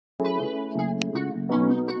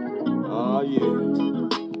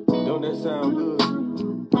Don't that sound good?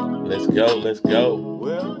 Let's go, let's go.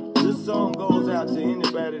 Well, this song goes out to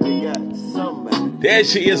anybody that got somebody. There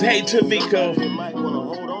she is. Hey, Tamiko. They might want to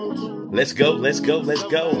hold on to. Let's go, let's go, let's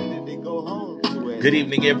go. Somebody that they go home to. Good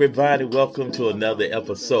evening, everybody. Welcome to another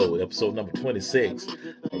episode number 26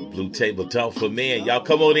 of Blue Table Talk for Men. Y'all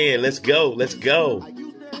come on in. Let's go, let's go.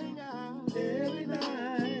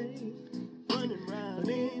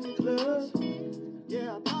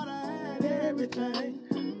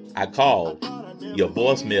 I called. Your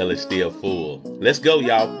voicemail is still full. Let's go,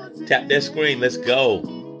 y'all. Tap that screen. Let's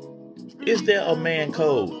go. Is there a man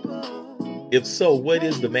code? If so, what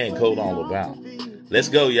is the man code all about? Let's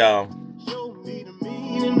go, y'all. Show me the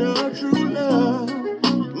meaning of true love.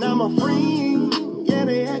 Now my friend, yeah,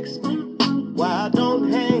 they ask me why I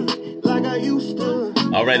don't hang like I used to.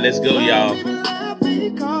 All right, let's go, y'all.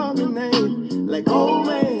 They call me name like old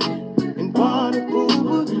man and party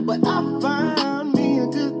pooper, but I found me a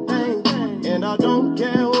good thing, and I don't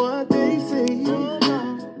care what they say.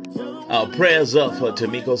 Prayers up for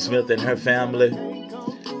Tamiko Smith and her family.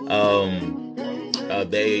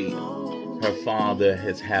 Her father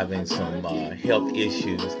is having some health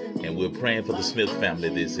issues, and we're praying for the Smith family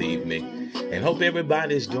this evening. And hope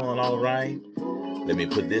everybody's doing all right. Let me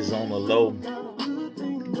put this on the low.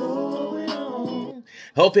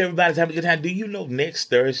 Hope everybody's having a good time. Do you know next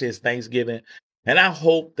Thursday is Thanksgiving? And I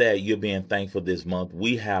hope that you're being thankful this month.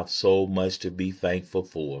 We have so much to be thankful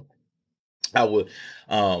for. I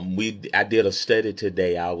did a study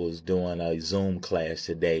today. I was doing a Zoom class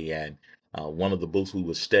today, and one of the books we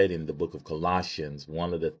were studying, the book of Colossians,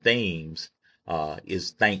 one of the themes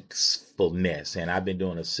is thankfulness. And I've been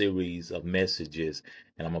doing a series of messages,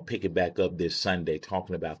 and I'm going to pick it back up this Sunday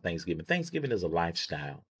talking about Thanksgiving. Thanksgiving is a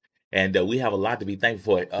lifestyle, and we have a lot to be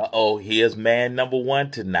thankful for. Here's man number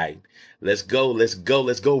one tonight. Let's go, let's go,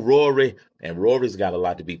 let's go, Rory. And Rory's got a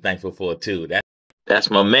lot to be thankful for, too.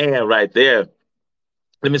 That's my man right there.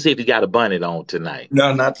 Let me see if he got a bonnet on tonight.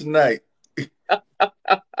 No, not tonight.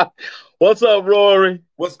 What's up, Rory?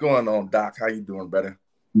 What's going on, Doc? How you doing, brother?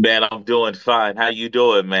 Man, I'm doing fine. How you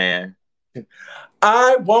doing, man?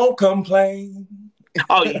 I won't complain.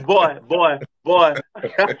 Oh, boy.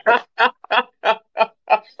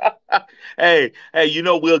 Hey,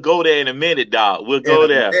 we'll go there in a minute, Doc. We'll go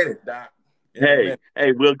there. In a minute, Doc. Hey,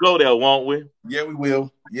 we'll go there, won't we? Yeah, we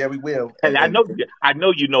will. Hey, I know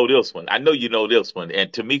you know this one. And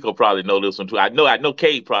Tamiko probably know this one too. I know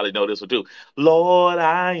Kate probably know this one too. Lord,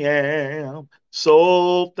 I am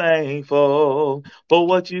so thankful for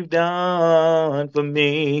what you've done for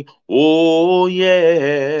me. Oh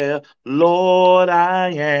yeah, Lord,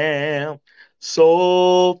 I am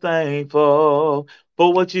so thankful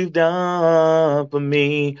for what you've done for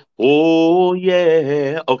me. Oh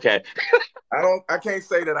yeah. Okay. I can't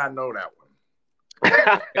say that I know that one.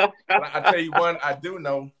 I tell you one I do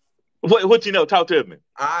know. What you know? Talk to me.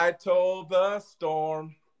 I told the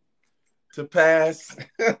storm to pass.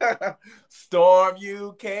 Storm,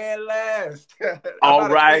 you can't last. All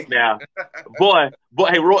right now. Boy,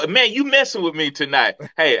 hey, Roy, man, you messing with me tonight.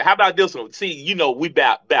 Hey, how about this one? See, we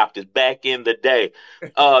Baptist back in the day.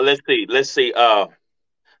 Let's see. The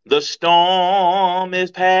storm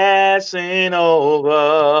is passing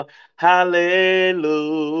over. Hallelujah.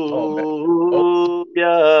 Oh,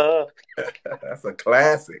 that's a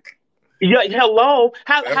classic. Yeah, hello.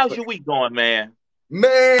 How's your week going, man?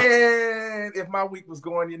 Man, if my week was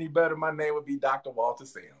going any better, my name would be Dr. Walter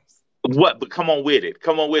Sims. What? But come on with it.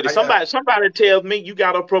 Somebody tells me you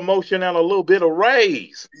got a promotion and a little bit of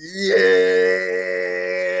raise.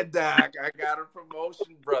 Yeah, Doc, I got a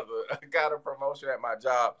promotion, brother. I got a promotion at my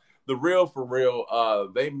job. The real for real,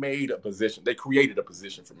 they created a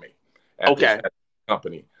position for me at this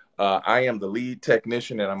company. I am the lead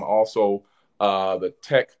technician, and I'm also the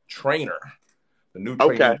tech trainer, the new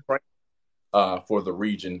trainer for the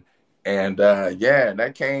region. And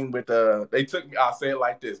that came with they took me. I'll say it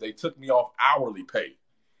like this: they took me off hourly pay.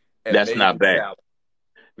 That's not bad.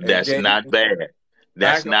 That's not bad.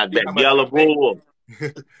 That's not bad. Yellow Bull.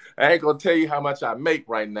 I ain't gonna tell you how much I make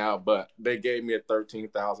right now, but they gave me a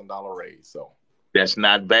 $13,000 raise. So that's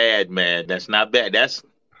not bad, man. That's not bad. That's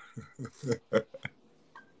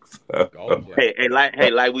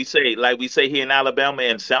like we say here in Alabama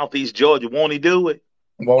and Southeast Georgia. Won't he do it?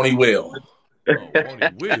 Won't he will? Won't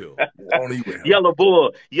he will? Won't he will?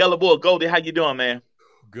 Yellow Bull, Goldie, how you doing, man?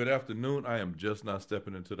 Good afternoon. I am just not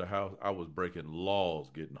stepping into the house. I was breaking laws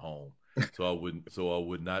getting home, so I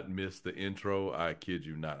would not miss the intro. I kid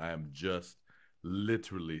you not. I am just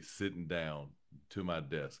literally sitting down to my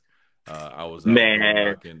desk. I was out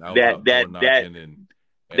knocking,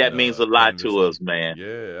 That means a lot to us, man.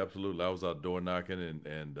 Yeah, absolutely. I was out door knocking,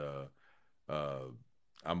 and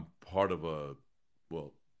I'm part of a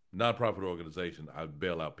nonprofit organization. I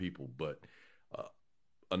bail out people, but uh,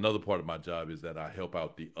 another part of my job is that I help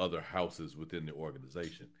out the other houses within the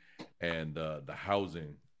organization, and the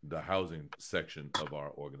housing section of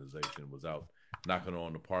our organization was out knocking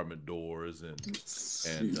on apartment doors and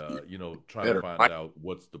trying to find out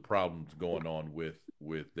what's the problems going on with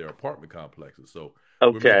their apartment complexes. So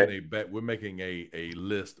we're making a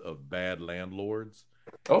list of bad landlords.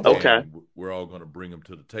 Okay. We're all going to bring them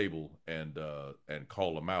to the table and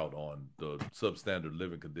call them out on the substandard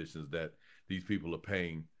living conditions that these people are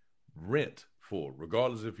paying rent for,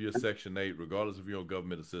 regardless if you're Section 8, regardless if you're on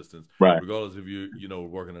government assistance, regardless if you're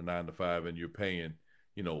working a 9 to 5 and you're paying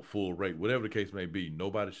full rate, whatever the case may be.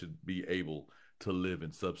 Nobody should be able to live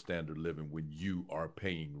in substandard living when you are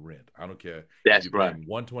paying rent. I don't care if you're paying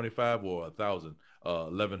 $125 or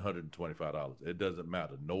 $1,125. It doesn't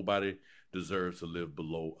matter. Nobody deserves to live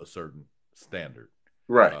below a certain standard.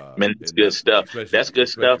 Right. Man, that's good stuff. That's good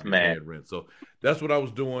stuff, man. Rent. So that's what I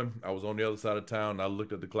was doing. I was on the other side of town. I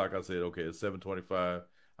looked at the clock. I said, okay, it's 7:25.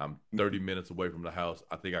 I'm 30 minutes away from the house.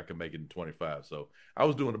 I think I can make it in 25. So I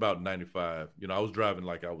was doing about 95. I was driving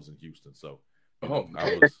like I was in Houston. So I was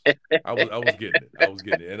getting it. I was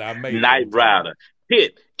getting it. And I made it. Night rider.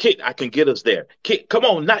 Kid, I can get us there. Kid, come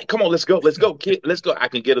on, let's go. Kid, let's go. I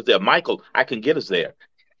can get us there. Michael, I can get us there.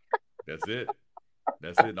 That's it.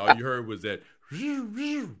 And all you heard was that.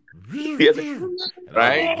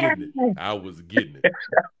 Right. I was getting it.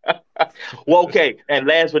 Well, okay. And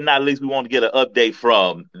last but not least, we want to get an update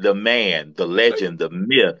from the man, the legend, the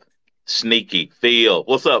myth, Sneaky Phil.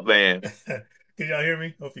 What's up, man? Can y'all hear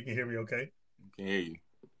me? Hope you can hear me okay. Can hear you.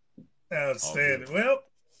 Outstanding. Well,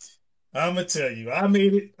 I'm going to tell you, I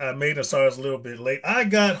made it. So I was a little bit late. I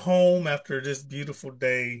got home after this beautiful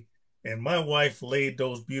day, and my wife laid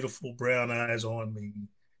those beautiful brown eyes on me.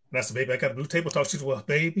 And I said, baby, I got a blue table talk. She said, well,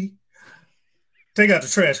 baby, take out the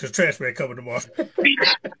trash because trash man coming tomorrow.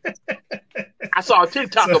 I saw a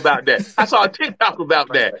TikTok about that.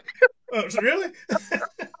 Oh, really?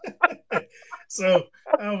 So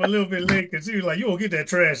I'm a little bit late because she was like, you won't get that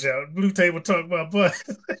trash out. Blue table talk about butt.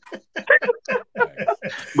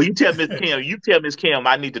 Well, you tell Miss Kim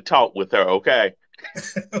I need to talk with her, okay?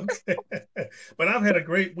 Okay. But I've had a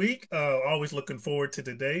great week. Always looking forward to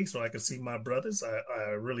today so I can see my brothers.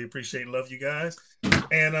 I really appreciate and love you guys.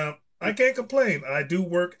 And I can't complain. I do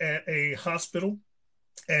work at a hospital,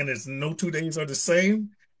 and it's no 2 days are the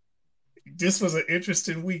same. This was an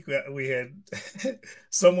interesting week. We had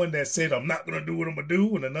someone that said, I'm not going to do what I'm going to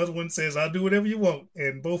do. And another one says, I'll do whatever you want.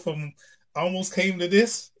 And both of them almost came to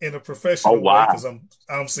this in a professional way because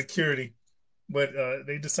I'm security. But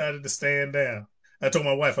they decided to stand down. I told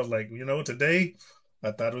my wife, I was like, today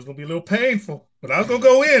I thought it was going to be a little painful, but I was going to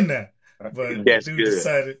go in now. But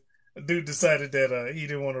dude decided that he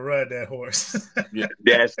didn't want to ride that horse. Yeah,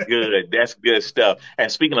 that's good. That's good stuff.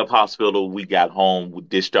 And speaking of hospital, we got home, we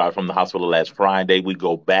discharged from the hospital last Friday. We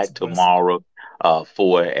go back tomorrow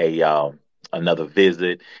for another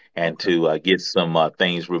visit and to get some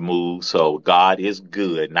things removed. So God is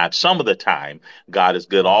good. Not some of the time. God is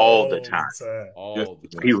good all the time. All the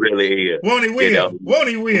time. He really is. Won't he will? Won't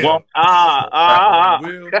he will?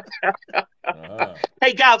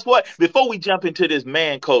 Hey, guys, what? Before we jump into this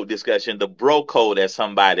man code discussion, the bro code, as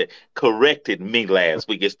somebody corrected me last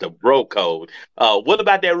week, it's the bro code. What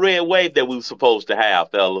about that red wave that we were supposed to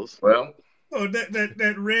have, fellas? Well,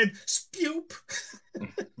 that red spoop.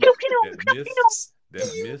 that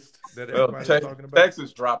mist that everybody's talking about.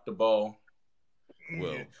 Texas dropped the ball.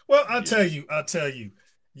 Well, I'll tell you,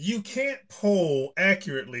 you can't poll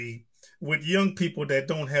accurately with young people that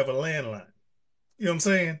don't have a landline. You know what I'm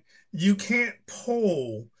saying? You can't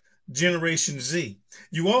poll Generation Z.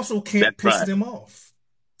 You also can't piss them off.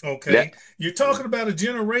 Okay? You're talking about a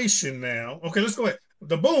generation now. Okay, let's go ahead.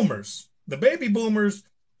 The boomers, the baby boomers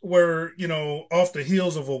were, off the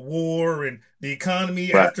heels of a war, and the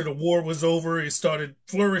economy after the war was over, it started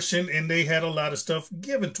flourishing, and they had a lot of stuff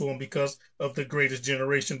given to them because of the greatest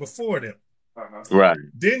generation before them. Right.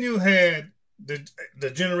 Then you had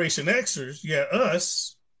the Generation Xers. You had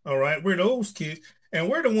us. All right, we're those kids. And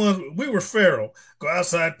we're the ones, we were feral. Go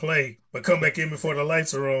outside, play, but come back in before the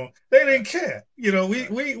lights are on. They didn't care.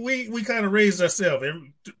 We kind of raised ourselves.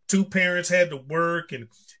 Two parents had to work, and,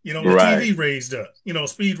 the TV raised us.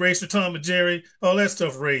 Speed Racer, Tom and Jerry, all that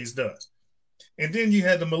stuff raised us. And then you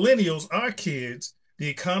had the millennials, our kids. The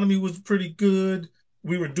economy was pretty good.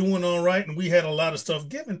 We were doing all right, and we had a lot of stuff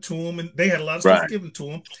given to them, and they had a lot of stuff given to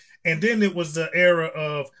them. And then it was the era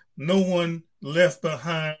of no one left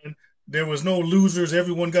behind. There was no losers.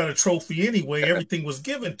 Everyone got a trophy anyway. Everything was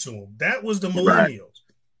given to them. That was the Right. millennials.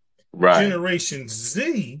 Right. Generation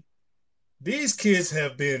Z, these kids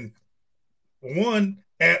have been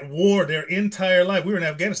at war their entire life. We were in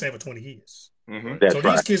Afghanistan for 20 years. That's So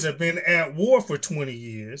right. these kids have been at war for 20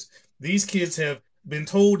 years. These kids have been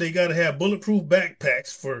told they got to have bulletproof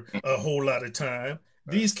backpacks for a whole lot of time.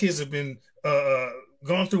 These kids have been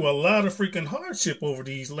gone through a lot of freaking hardship over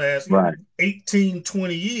these last Right. 18,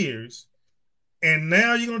 20 years. And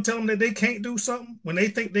now you're going to tell them that they can't do something when they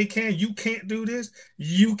think they can. You can't do this.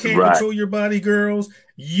 You can't Right. control your body, girls.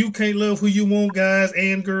 You can't love who you want, guys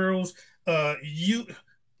and girls.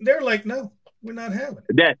 They're like, no, we're not having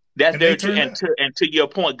it. That's And they very true. turned out. And to your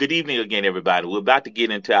point, good evening again, everybody. We're about to get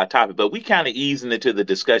into our topic, but we kind of easing into the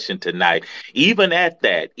discussion tonight. Even at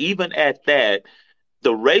that,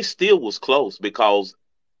 the race still was close because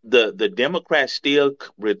the Democrats still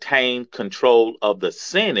retained control of the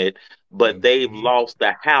Senate, but they've lost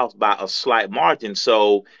the House by a slight margin.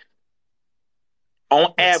 So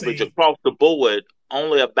on average, across the board,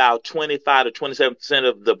 only about 25 to 27%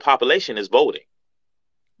 of the population is voting.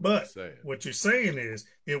 But what you're saying is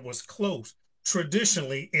it was close.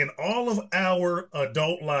 Traditionally, in all of our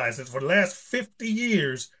adult lives, and for the last 50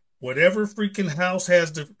 years, whatever freaking house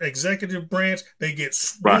has the executive branch, they get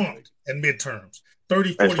swamped in midterms.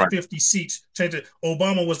 30, 40, 50 seats. Change it.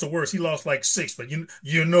 Obama was the worst. He lost like 6, but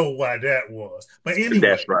you know why that was. But anyway,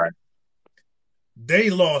 that's right. They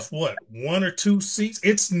lost what, 1 or 2 seats?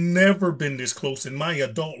 It's never been this close in my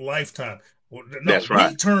adult lifetime. No, that's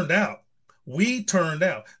right. We turned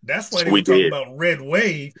out. That's why they were talking about red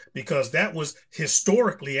wave, because that was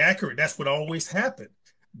historically accurate. That's what always happened.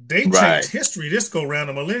 They changed history this go round.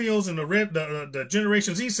 The millennials and the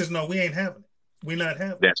Generation Z says, no, we ain't having it. We're not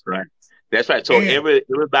having it. That's right. That's right. So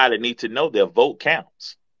everybody needs to know their vote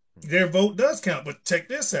counts. Their vote does count, but check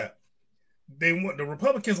this out. The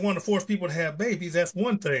Republicans want to force people to have babies. That's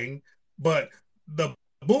one thing, but the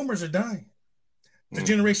boomers are dying. The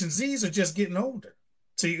Generation Zs are just getting older.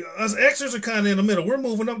 See, us Xers are kind of in the middle. We're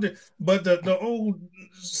moving up there, but the old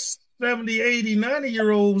 70, 80,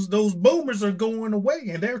 90-year-olds, those boomers are going away,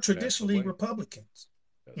 and they're traditionally Republicans.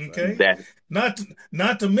 Okay, not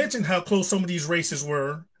to mention how close some of these races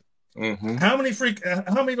were. How many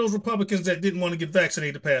of those Republicans that didn't want to get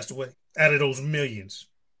vaccinated passed away out of those millions?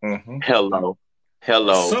 Hello.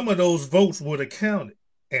 Some of those votes would have counted,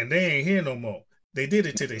 and they ain't here no more. They did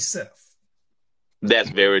it to themselves.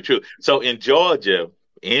 That's very true. So in Georgia,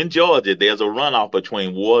 there's a runoff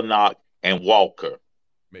between Warnock and Walker.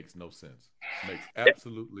 Makes no sense. Makes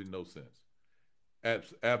absolutely no sense. And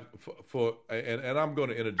I'm going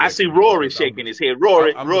to interject. I see Rory shaking his head.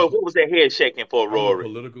 Rory, what was that head shaking for, Rory?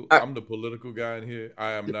 I'm the political guy in here.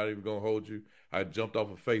 I am not even going to hold you. I jumped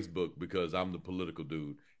off of Facebook because I'm the political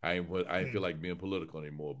dude. I ain't feel like being political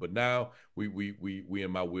anymore. But now we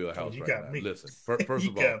in my wheelhouse right now. Listen, first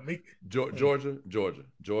of all, Georgia,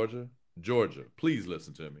 please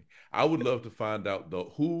listen to me. I would love to find out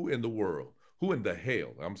who in the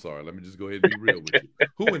hell, I'm sorry, let me just go ahead and be real with you.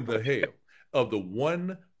 Who in the hell of the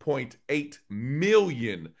 1.8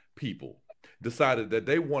 million people decided that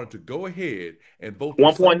they wanted to go ahead and vote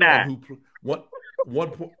for 1.9.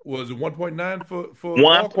 Was it 1.9 for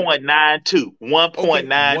 1.92?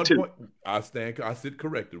 1.92. I sit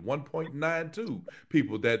corrected. 1.92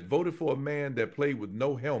 people that voted for a man that played with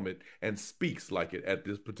no helmet and speaks like it at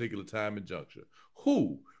this particular time and juncture.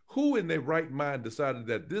 Who in their right mind decided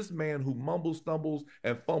that this man who mumbles, stumbles,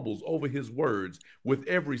 and fumbles over his words with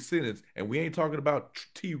every sentence, and we ain't talking about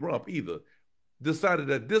T-Rump either, decided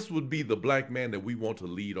that this would be the black man that we want to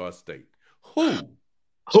lead our state? Who?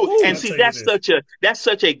 And see, that's such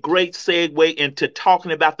a great segue into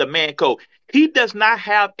talking about the man code. He does not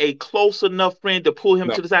have a close enough friend to pull him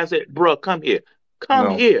to the side and say, "Bruh, come here,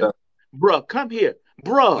 bruh, come here,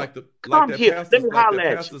 bruh, come here." Let me holler at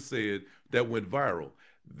you. Pastor said that went viral.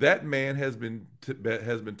 That man has been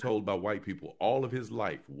told by white people all of his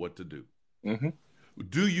life what to do.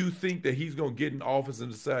 Do you think that he's going to get in office and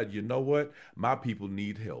decide, you know what, my people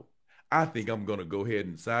need help? I think I'm going to go ahead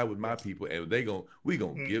and side with my people, and we're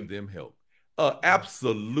going to give them help.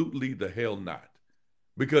 Absolutely the hell not.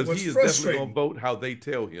 Because he is definitely going to vote how they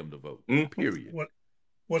tell him to vote, period.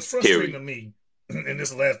 What's frustrating to me, and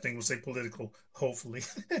this is the last thing we'll say political, hopefully.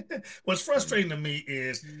 What's frustrating to me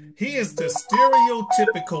is he is the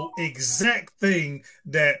stereotypical exact thing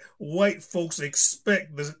that white folks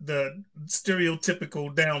expect the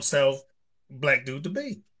stereotypical down south black dude to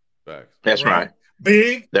be. Facts. That's right.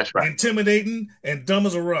 Big, that's right, intimidating, and dumb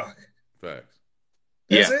as a rock. Facts.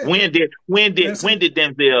 Yeah. When did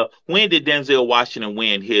Denzel Washington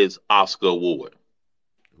win his Oscar award?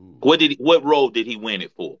 Ooh. What role did he win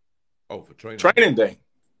it for? Oh, for training. Training day.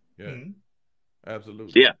 Yeah, Mhm.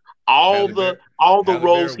 absolutely. Yeah, all Halle the Halle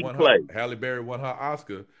roles Berry he won her played. Halle Berry won her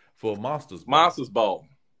Oscar for Monsters Ball. Monsters Ball.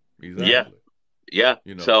 Yeah, Exactly. yeah.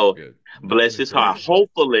 You know, So yeah, bless definitely his heart.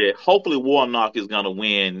 crazy. Hopefully Warnock is gonna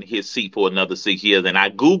win his seat for another 6 years. And I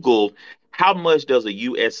Googled how much does a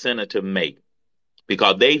U.S. senator make?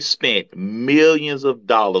 Because they spent millions of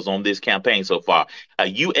dollars on this campaign so far. A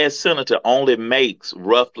U.S. senator only makes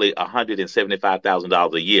roughly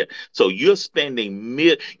 $175,000 a year. So you're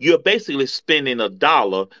basically spending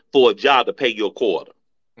 $1 for a job to pay your quarter.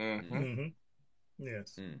 Mm-hmm. Mm-hmm.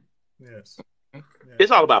 Yes. Mm, Yes. It's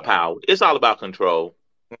Yes. all about power. It's all about control.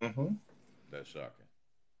 Mm-hmm. that's shocking.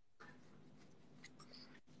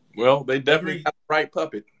 Well, they definitely Agreed. got the right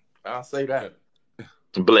puppet. I'll say that.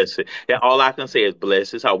 Bless it. Yeah, all I can say is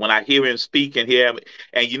bless his heart. When I hear him speak and hear him,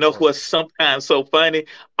 and you know what's sometimes so funny?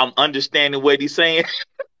 I'm understanding what he's saying.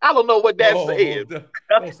 I don't know what that Oh, says.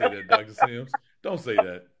 don't say that, Dr. Sims. Don't say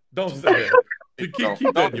that. Don't say that.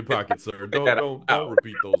 Keep that in your pocket, sir. Say Don't that out don't don't loud.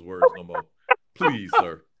 repeat those words no more. Please,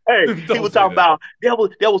 sir. Hey, he Don't was say talking that. about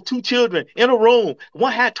there was two children in a room.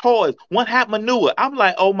 One had toys, one had manure. I'm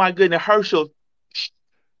like, oh my goodness, Herschel.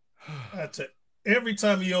 I tell every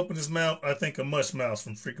time he opens his mouth, I think of Mush Mouse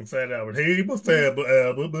from freaking Fat Albert. Hey, but fab,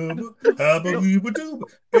 No,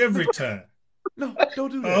 every time. no,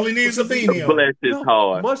 don't do All that. he needs is a Because beanie on. Bless his no,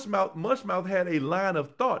 heart. Mushmouth had a line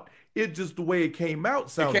of thought. It just the way it came out It came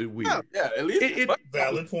sounded out. weird. Yeah, at least It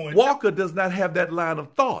Valid point. Walker does not have that line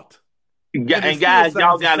of thought. And it And still guys, y'all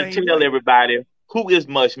sounds the got to same tell way. everybody who is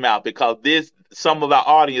Mushmouth because this some of our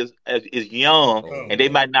audience is young Oh Oh and they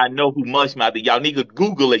man. might not know who Mushmouth is. Y'all need to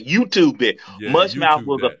Google it, YouTube it. yeah, Mushmouth YouTube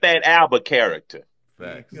was a that. Fat Albert character.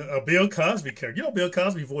 Facts. Mhm. A Bill Cosby character. You know, Bill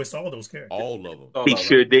Cosby voiced all those characters. All of them. All He of them.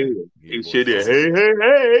 sure did. He He sure voiced did. all of Hey, them.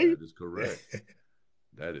 hey, hey. That is correct.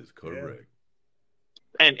 That is Yeah. correct.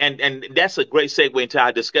 And that's a great segue into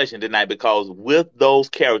our discussion tonight because with those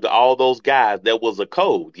characters, all those guys, there was a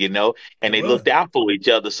code, and It they was. looked out for each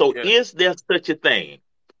other. So Yeah. is there such a thing?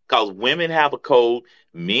 Because women have a code,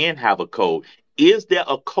 men have a code. Is there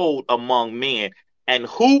a code among men? And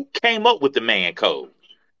who came up with the man code?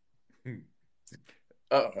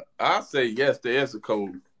 I say yes, there is a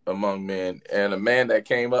code among men, and a man that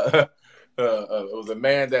came up it was a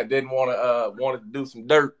man that didn't wanted to do some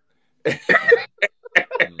dirt,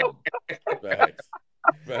 Mm. Facts.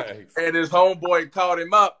 Facts. and his homeboy called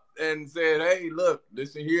him up and said, "Hey, look,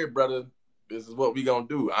 listen here, brother. This is what we gonna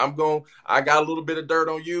do. I got a little bit of dirt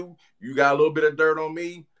on you. You got a little bit of dirt on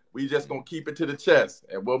me. We just gonna keep it to the chest,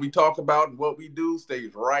 and what we talk about and what we do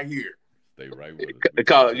stays right here." Stay right with us. We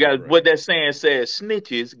Because got that what that saying says,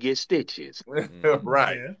 snitches get stitches. Mm.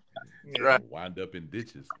 Right, Yeah. Yeah. right. Wind up in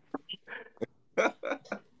ditches.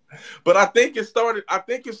 But I think it started.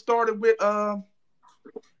 With.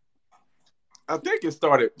 I think it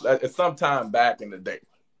started at some time back in the day,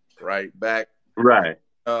 right? Back, Right.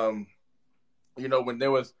 um, when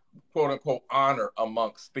there was quote unquote honor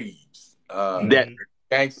amongst thieves. That Mhm.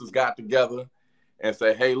 Gangsters got together and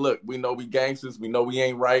say, "Hey, look, we know we gangsters. We know we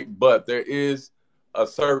ain't right, but there is a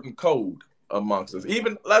certain code amongst us.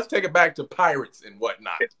 Even let's take it back to pirates and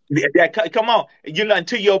whatnot. come on. And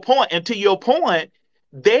to your point,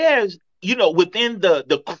 there's within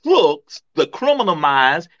the crooks, the criminal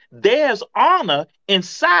minds, there's honor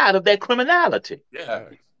inside of that criminality. Yeah,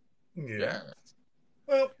 Facts. Yeah. yeah,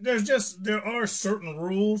 Well, there are certain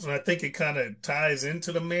rules, and I think it kind of ties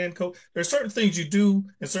into the man code. There's certain things you do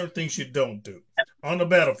and certain things you don't do. On the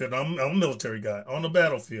battlefield, I'm a military guy. On the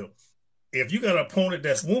battlefield, if you got an opponent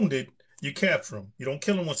that's wounded, you capture him. You don't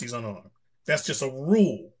kill him once he's unarmed. That's just a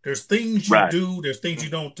rule. There's things you Right. do, there's things you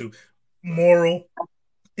don't do. Moral,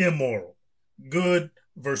 immoral, good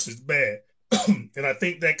versus bad. And I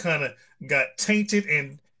think that kind of got tainted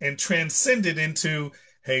and transcended into,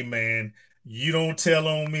 hey man, you don't tell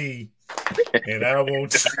on me and I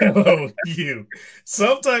won't tell on you.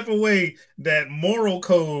 Some type of way that moral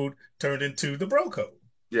code turned into the bro code.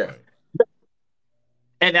 yeah. Right.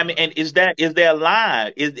 And I mean, and is there a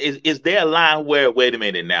line? Is there a line where wait a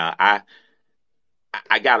minute now,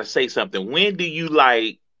 I gotta say something. When do you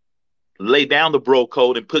lay down the bro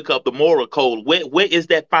code and pick up the moral code? Where is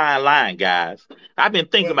that fine line, guys? I've been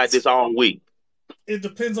thinking Well, about this all week. it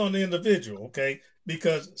depends on the individual, okay?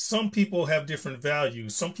 Because some people have different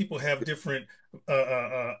values, some people have different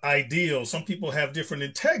ideals, some people have different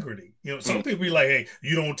integrity. Some people be like, "Hey,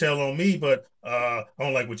 you don't tell on me, but I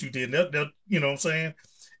don't like what you did." You know what I'm saying?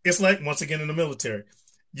 It's like once again in the military,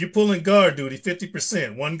 you pulling guard duty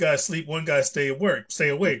 50%. One guy sleep, one guy stay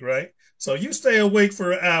awake, right? So you stay awake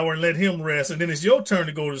for an hour and let him rest, and then it's your turn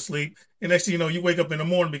to go to sleep. And next thing you know, you wake up in the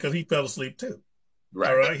morning because he fell asleep too.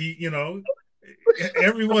 Right. All right.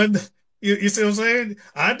 Everyone, you see what I'm saying?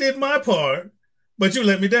 I did my part, but you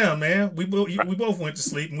let me down, man. We both went to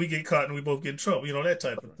sleep and we get caught and we both get in trouble. That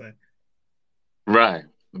type of thing. Right.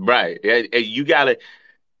 Right. You gotta,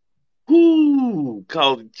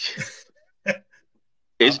 cause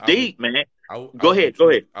it's deep, man. Go ahead.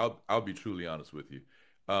 I'll be truly honest with you.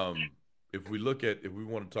 If we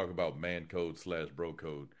want to talk about man code / bro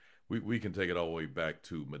code, we can take it all the way back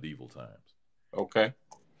to medieval times. Okay.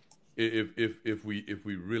 If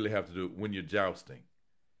we really have to do it when you're jousting,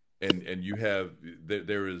 and you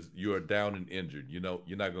are down and injured, you're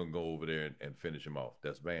not gonna go over there and finish him off.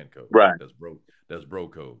 That's man code. Right. That's bro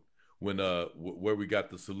code. When where we got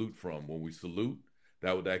the salute from, when we salute,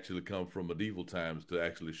 that would actually come from medieval times to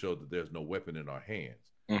actually show that there's no weapon in our hands.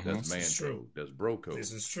 Mm-hmm. That's man code. That's bro code.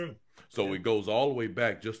 This is true. So It goes all the way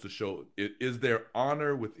back just to show, is there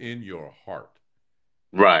honor within your heart?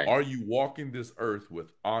 Right. Are you walking this earth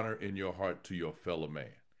with honor in your heart to your fellow man?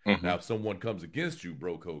 Mm-hmm. Now, if someone comes against you,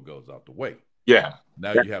 bro code goes out the way. Yeah.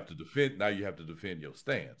 Now you have to defend. Now you have to defend your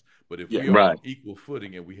stance. But if we are on equal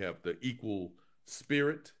footing and we have the equal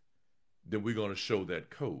spirit, then we're going to show that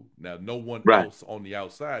code. Now, no one else on the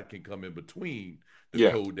outside can come in between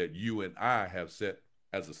the code that you and I have set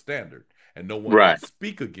as a standard. And no one can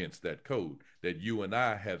speak against that code that you and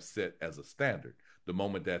I have set as a standard. The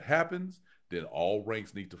moment that happens, then all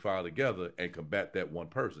ranks need to file together and combat that one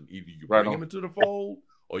person. Either you bring him into the fold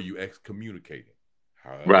or you excommunicate him,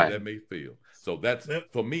 however that may feel. So that's,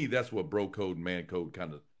 for me, that's what bro code and man code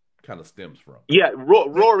kind of stems from. Yeah,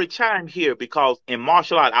 Rory chime here, because in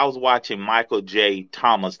martial art, I was watching Michael J.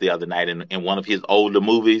 Thomas the other night in one of his older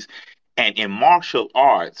movies, and in martial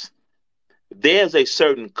arts, there's a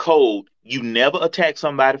certain code. You never attack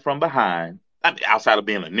somebody from behind. I mean, outside of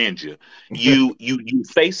being a ninja, you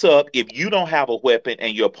face up. If you don't have a weapon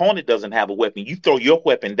and your opponent doesn't have a weapon, you throw your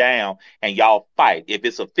weapon down and y'all fight. If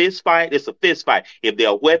it's a fist fight, it's a fist fight. If there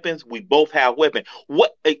are weapons, we both have weapons.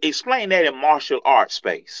 Explain that in martial arts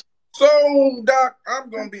space. So, Doc,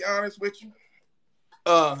 I'm gonna be honest with you.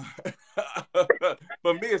 For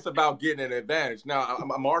me, it's about getting an advantage. Now,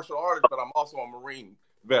 I'm a martial artist, but I'm also a Marine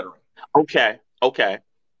veteran. Okay.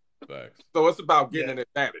 Thanks. So it's about getting an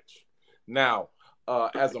advantage. Now,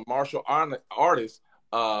 as a martial artist,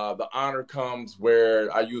 the honor comes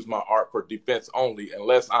where I use my art for defense only,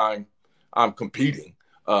 unless I'm competing.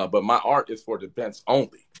 But my art is for defense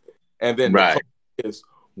only. And then the code is,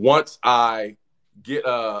 once I get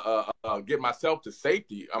myself to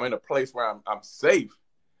safety, I'm in a place where I'm safe.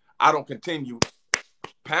 I don't continue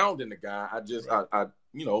pounding the guy. I just I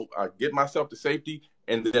get myself to safety,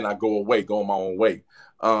 and then I go on my own way.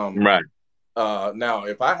 Now,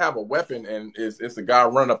 if I have a weapon and it's a guy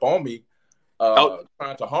running up on me,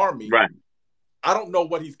 trying to harm me, I don't know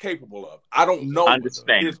what he's capable of. I don't know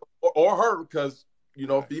his or her, because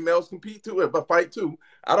females compete too, but fight too.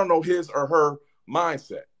 I don't know his or her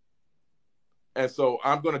mindset, and so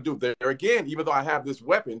I'm going to do there again. Even though I have this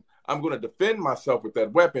weapon, I'm going to defend myself with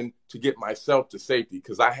that weapon to get myself to safety,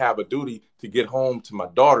 because I have a duty to get home to my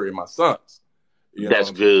daughter and my sons.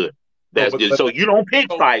 That's good. That's good. So you don't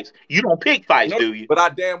pick fights. You don't pick fights, do you? But I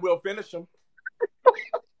damn well finish them.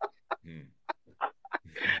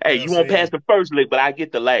 Hey, you won't pass the first lick, but I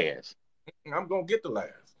get the last. I'm gonna get the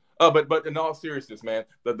last. But in all seriousness, man,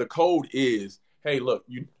 the code is, hey, look,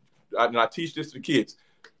 I teach this to the kids.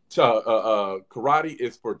 Karate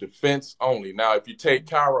is for defense only. Now, if you take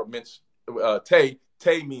Kara, te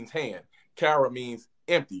means hand. Kara means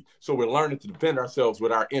empty. So we're learning to defend ourselves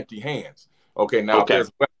with our empty hands. Okay, now if there's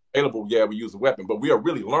a weapon available, we use a weapon, but we are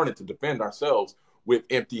really learning to defend ourselves with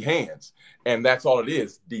empty hands. And that's all it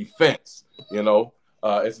is, defense.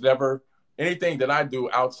 It's never, anything that I do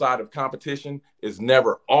outside of competition is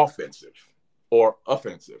never offensive or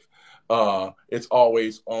offensive. It's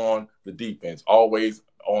always on the defense, always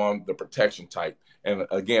on the protection type. And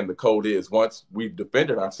again, the code is, once we've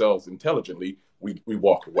defended ourselves intelligently, we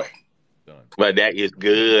walk away. Well, that is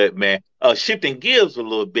good, man. Shifting gears a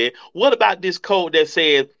little bit, what about this code that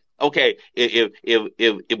says, okay,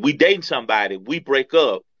 if we dating somebody, we break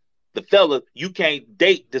up, the fella, you can't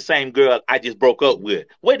date the same girl I just broke up with.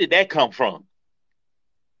 Where did that come from?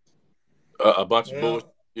 A bunch of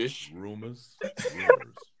bullshit. Rumors.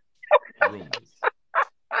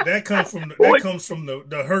 That comes from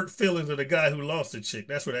the hurt feelings of the guy who lost the chick.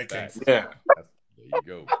 That's where that came from. Yeah. There you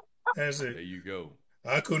go. That's it. There you go.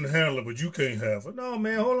 I couldn't handle it, but you can't have it. No,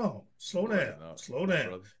 man, hold on. Slow down. No, Slow down.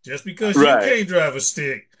 brother. Just because you can't drive a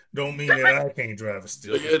stick don't mean that I can't drive a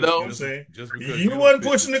stick. Just You You know know? what I'm saying? Just because You don't wasn't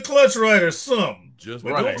fit pushing in- the clutch right or something. just But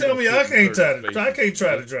because don't you tell me fit I in can't certain try to. I can't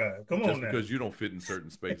try to spaces, drive. Come just on now. because you don't fit in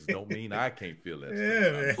certain spaces, don't mean I can't feel that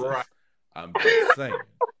Yeah, space. man. Right. I'm just saying.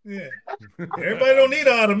 Yeah. Everybody don't need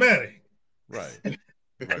automatic. Right.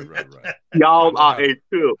 Right. Y'all I know are how a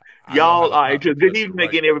true. I know how Y'all to are a pop the true. Good clutch the evening right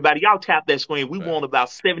again, way. everybody. Y'all tap that screen. We want Facts. about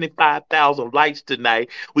 75,000 likes tonight.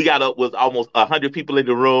 We got up with almost 100 people in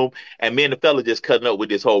the room, and me and the fella just cutting up with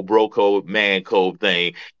this whole bro code, man code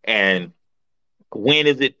thing. And when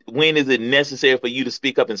is it necessary for you to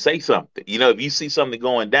speak up and say something? You know, if you see something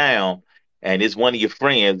going down and it's one of your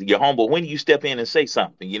friends, your homeboy, when do you step in and say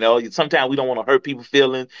something? You know, sometimes we don't want to hurt people's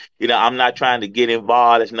feelings. You know, I'm not trying to get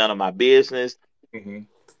involved. It's none of my business. Mm-hmm.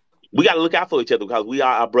 We got to look out for each other because we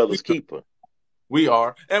are our brother's keeper. We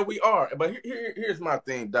are. But here's my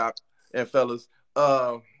thing, Doc and fellas.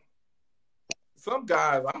 Some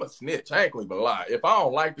guys, I'm a snitch. I ain't gonna even lie. If I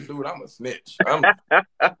don't like the dude, I'm a snitch.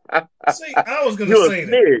 See, I was gonna You're a say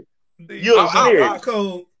that. snitch. You're a The bro snitch.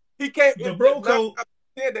 code. He can't. The bro code.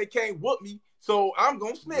 Said they can't whoop me, so I'm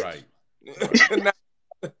gonna snitch. Right. Now,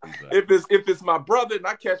 Exactly. if it's my brother and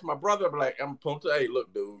I catch my brother, I'm like, I'm pumped. Hey,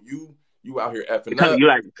 look, dude, you out here effing up. You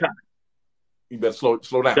like, You better slow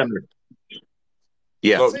down.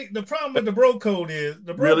 yeah. So, See, the problem with the bro code is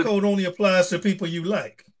the bro Really? code only applies to people you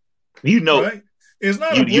like, You know, right? It's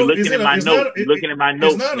not you a bro. looking It's at not. my It's notes. not. You looking at my It's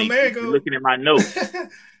notes, not a Sneak. man You code. looking at my notes.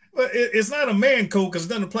 But it's not a man code because it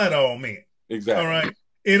doesn't apply to all men. exactly. All right.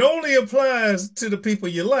 It only applies to the people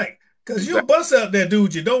you like. Because you'll bust out that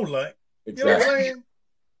dude you don't like. You know what I'm Exactly. saying?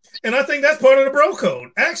 And I think that's part of the bro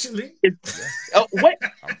code, actually. What?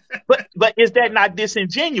 But is that not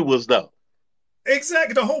disingenuous though?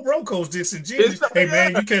 Exactly. The whole bro code's disingenuous. Hey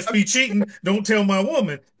man, you catch me cheating, don't tell my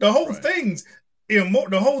woman. The whole Right. thing's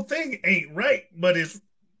the whole thing ain't right, but it's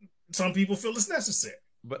some people feel it's necessary.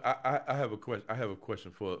 But I have a question. I have a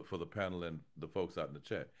question for the panel and the folks out in the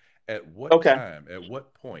chat. At what Okay. time? At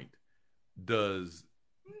what point does?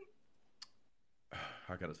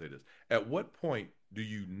 How can I say this? At what point do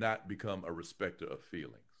you not become a respecter of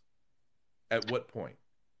feelings? At what point?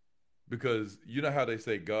 Because you know how they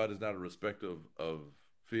say God is not a respecter of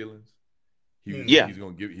feelings. Yeah. He's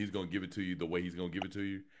gonna give it to you the way he's gonna give it to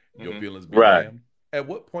you. Your Mhm. feelings be Right. damned. At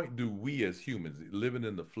what point do we as humans living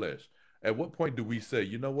in the flesh? At what point do we say,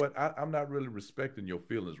 you know what? I'm not really respecting your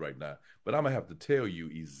feelings right now, but I'm gonna have to tell you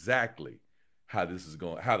exactly how this is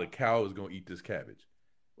going, how the cow is gonna eat this cabbage.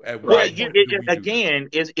 At Well, what point do we do that? again,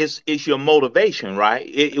 is your motivation, right?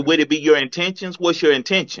 Would it be your intentions? What's your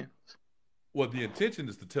intention? Well, the intention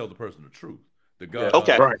is to tell the person the truth. The God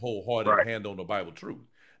Okay. honest, wholehearted, hand on the Bible truth.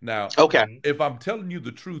 Now, Okay. if I'm telling you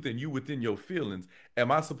the truth and you within your feelings,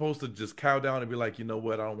 am I supposed to just cow down and be like, you know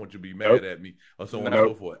what, I don't want you to be mad at me, or so on and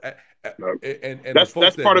so forth? And That's the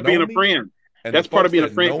folks part of that being know a me, friend. and That's the part of folks being a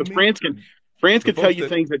that friend know because me, friends the can tell folks you that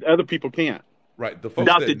things that other people can't. right, the folks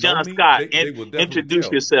Dr. that know John me, Scott, they will definitely introduce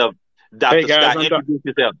tell me. yourself. Hey Dr. guys, Scott, introduce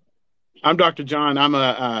yourself. I'm Dr. John. I'm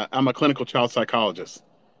a clinical child psychologist.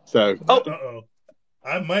 So Oh,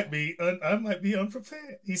 I might be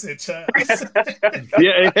unprepared. He said, "Child."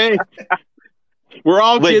 yeah, hey, we're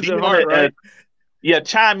all Wait, kids do you at want heart, to? right? Yeah,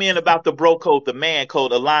 chime in about the bro code, the man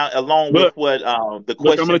code, along with Look, what the I'm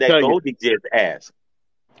question going to that tell you. Goldie just asked.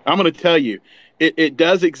 I'm going to tell you. It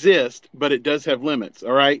does exist, but it does have limits.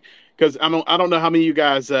 All right, because I don't know how many of you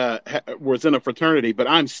guys was in a fraternity, but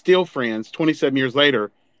I'm still friends 27 years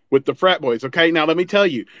later with the frat boys. Okay, now let me tell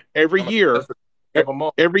you, every year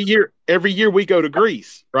we go to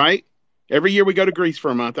Greece, right? Every year we go to Greece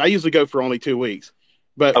for a month. I usually go for only 2 weeks,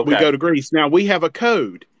 but we Okay. go to Greece. Now we have a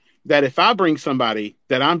code that if I bring somebody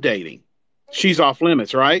that I'm dating, she's off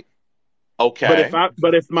limits, right? Okay.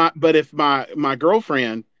 But if my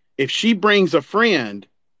girlfriend, if she brings a friend,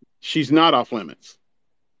 she's not off limits.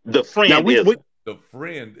 The Now friend is. The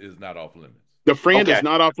friend is not off limits. the friend Okay. is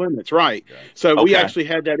not off limits, right? Okay. So we Okay. actually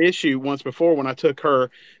had that issue once before when I took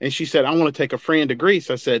her and she said, I want to take a friend to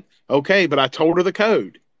Greece. I said, okay, but I told her the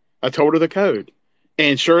code.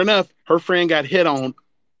 And sure enough, her friend got hit on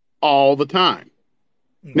all the time.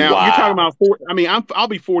 Now you're talking Wow. about I'll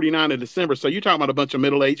be 49 in December. So you're talking about a bunch of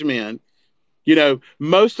middle-aged men. You know,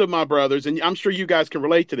 most of my brothers, and I'm sure you guys can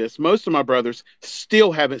relate to this, most of my brothers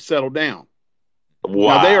still haven't settled down.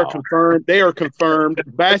 Now they are confirmed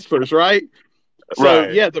bachelors, right? So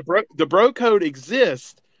Right. yeah, the bro code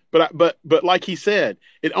exists, but like he said,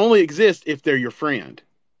 it only exists if they're your friend.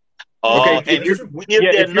 Okay, And if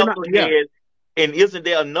you're there if you're not, knucklehead, and isn't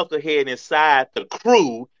there a knucklehead inside the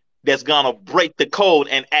crew that's gonna break the code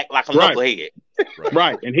and act like a right. knucklehead?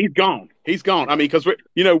 Right. And he's gone. He's gone. I mean, because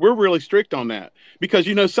we're really strict on that because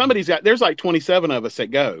some of these guys, there's like 27 of us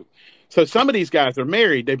that go. So some of these guys are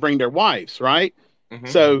married. They bring their wives, right? Mm-hmm.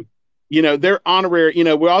 So they're honorary.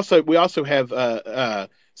 We also have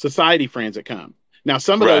society friends that come. Now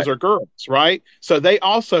some of those are girls, right? So they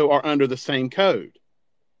also are under the same code.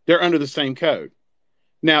 They're under the same code.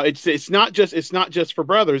 Now it's not just for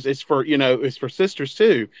brothers, it's for sisters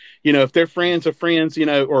too. If they're friends of friends,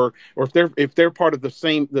 or if they're part of the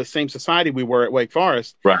same society we were at Wake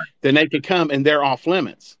Forest, right, then they can come and they're off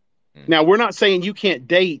limits. Now we're not saying you can't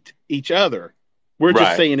date each other. We're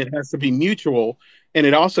just saying it has to be mutual, and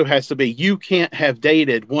it also has to be you can't have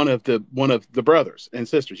dated one of the brothers and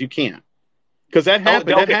sisters. You can't. Because that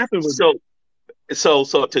happened. Okay. That happened with So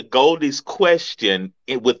to Goldie's question,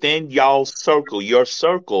 within your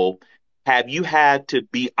circle, have you had to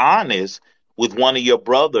be honest with one of your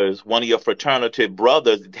brothers, one of your fraternity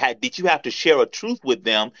brothers? Did you have to share a truth with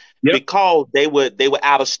them because they were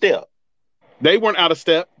out of step? They weren't out of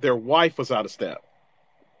step. Their wife was out of step.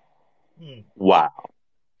 Wow.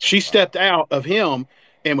 She stepped out of him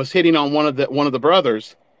and was hitting on one of the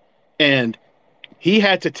brothers, and he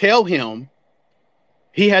had to tell him.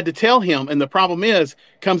 And the problem is,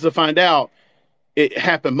 comes to find out, it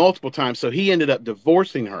happened multiple times. So he ended up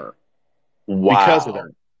divorcing her because of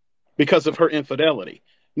that, because of her infidelity.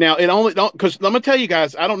 Now, because I'm gonna tell you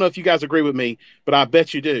guys, I don't know if you guys agree with me, but I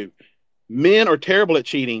bet you do. Men are terrible at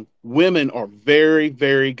cheating. Women are very,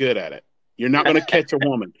 very good at it. You're not going to catch a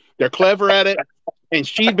woman. They're clever at it, and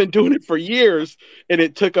she'd been doing it for years. And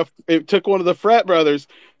it took one of the frat brothers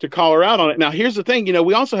to call her out on it. Now, here's the thing.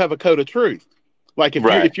 We also have a code of truth. Like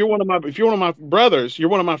if you're one of my brothers, you're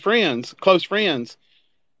one of my friends, close friends.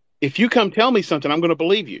 If you come tell me something, I'm going to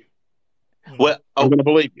believe you. Well, I'm going to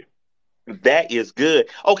believe you. That is good.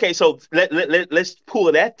 Okay, so let's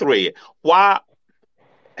pull that thread. Why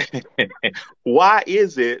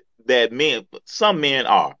is it that some men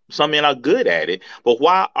are good at it, but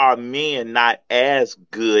why are men not as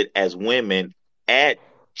good as women at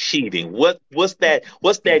cheating? What's that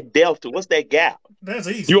delta? What's that gap? That's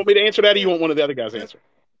easy. You want me to answer that, or you want one of the other guys to answer?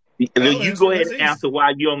 You go ahead and answer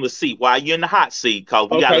while you're on the seat, while you're in the hot seat, because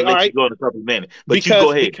we got to let you go in a couple of minutes. But you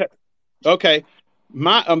go ahead. Okay,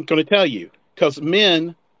 I'm going to tell you, because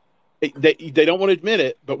men, they don't want to admit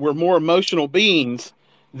it, but we're more emotional beings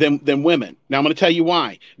than women. Now I'm going to tell you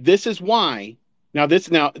why. This is why.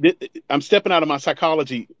 I'm stepping out of my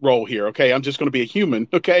psychology role here. Okay, I'm just going to be a human.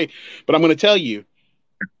 Okay, but I'm going to tell you,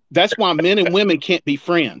 that's why men and women can't be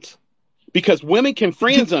friends, because women can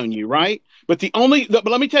friend zone you, right? But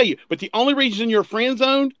let me tell you, the only reason you're friend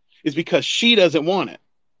zoned is because she doesn't want it.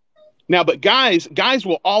 Now, but guys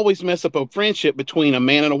will always mess up a friendship between a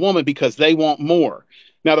man and a woman because they want more.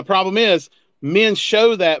 Now, the problem is men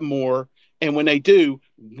show that more, and when they do,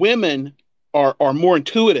 women are more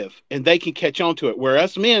intuitive and they can catch on to it.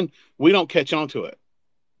 Whereas men, we don't catch on to it.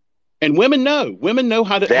 And women know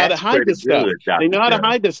how to hide this stuff. They know how to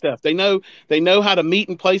hide this stuff. They know how to meet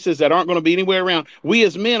in places that aren't going to be anywhere around. We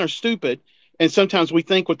as men are stupid, and sometimes we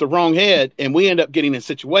think with the wrong head, and we end up getting in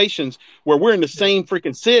situations where we're in the same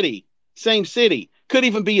freaking city, could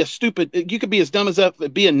even be you could be as dumb as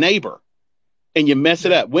that, be a neighbor, and you mess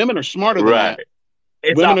it up. Women are smarter than that.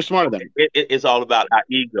 Women are smarter than that. It's all about our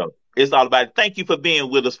ego. It's all about it. Thank you for being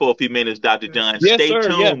with us for a few minutes, Dr. John. Yes, Stay sir.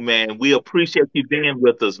 tuned, man. We appreciate you being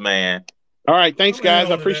with us, man. All right. Thanks, guys.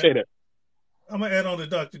 I appreciate it. I'm going to add on to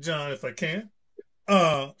Dr. John if I can.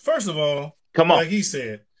 First of all, come on. Like he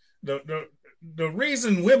said, the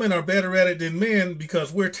reason women are better at it than men,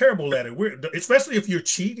 because we're terrible at it. Especially if you're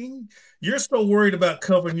cheating, you're so worried about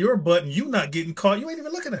covering your butt and you not getting caught. You ain't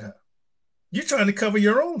even looking at her. You're trying to cover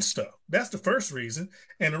your own stuff. That's the first reason.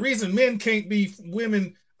 And the reason men can't be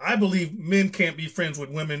women, I believe men can't be friends with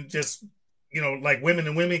women just, like women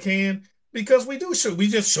and women can, because we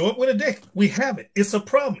just show up with a dick. We have it. It's a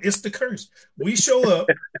problem. It's the curse. We show up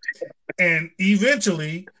and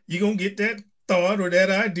eventually you're going to get that thought or that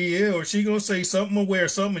idea, or she going to say something or wear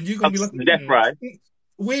something, and you're going to be like, that's right.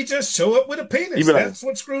 We just show up with a penis. That's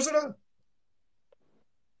what screws it up.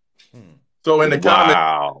 So in the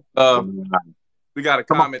comment, we got a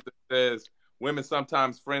comment that says women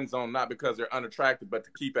sometimes friend zone not because they're unattractive, but to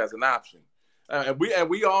keep as an option. And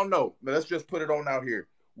we all know. Let's just put it on out here.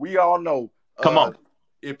 We all know. Come on.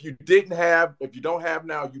 If you don't have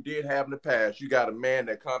now, you did have in the past. You got a man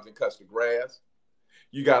that comes and cuts the grass.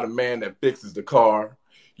 You got a man that fixes the car.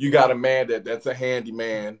 You got a man that's a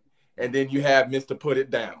handyman, and then you have Mr. Put It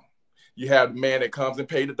Down. You have the man that comes and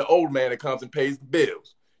the old man that comes and pays the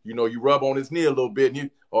bills. You rub on his knee a little bit, and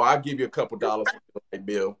I'll give you a couple dollars for the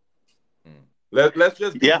bill. Let's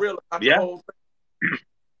just be real about the whole thing.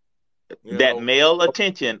 That male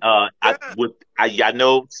attention, I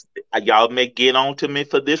know y'all may get on to me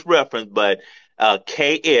for this reference, but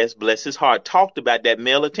KS, bless his heart, talked about that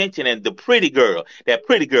male attention and the pretty girl, that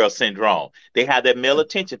pretty girl syndrome. They have that male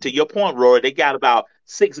attention. To your point, Rory, they got about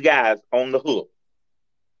 6 guys on the hook.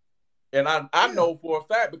 And I know for a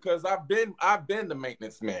fact, because I've been the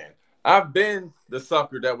maintenance man. I've been the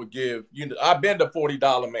sucker that would give, I've been the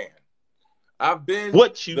 $40 man. I've been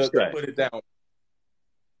what you say. Put it down.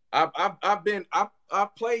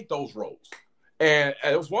 I've played those roles, and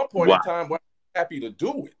there was one point in time where I was happy to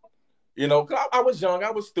do it. Cause I was young,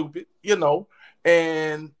 I was stupid,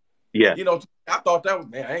 and I thought that was,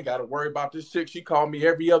 man, I ain't got to worry about this chick. She called me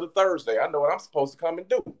every other Thursday. I know what I'm supposed to come and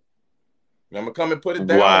do. I'm gonna come and put it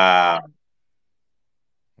down. Wow.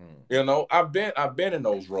 I've been in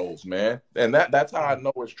those roles, man, and that's how I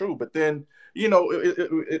know it's true. But then,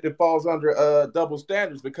 it falls under double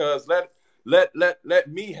standards, because let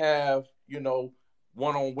me have,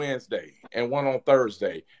 one on Wednesday and one on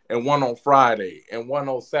Thursday and one on Friday and one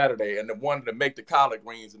on Saturday, and the one to make the collard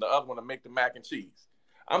greens and the other one to make the mac and cheese.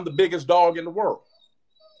 I'm the biggest dog in the world.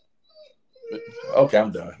 Okay,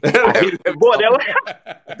 I'm done. Boy, that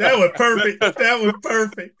was perfect. That was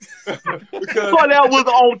perfect. Boy, that was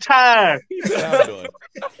on time.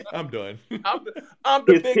 I'm done. I'm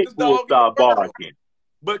the biggest dog in the world.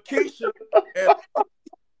 But Keisha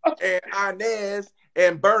and Inez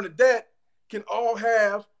and Bernadette can all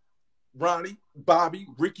have Ronnie, Bobby,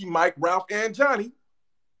 Ricky, Mike, Ralph, and Johnny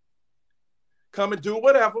come and do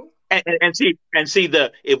whatever. And see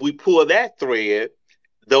if we pull that thread,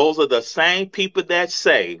 those are the same people that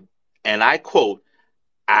say, and I quote,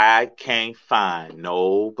 "I can't find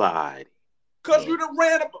nobody." Because you done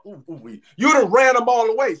ran them all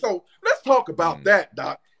away. So let's talk about that,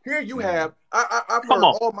 Doc. Here you have, I've heard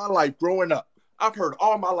all my life growing up.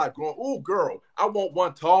 Ooh, girl, I want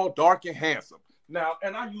one tall, dark, and handsome. Now,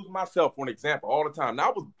 and I use myself for an example all the time.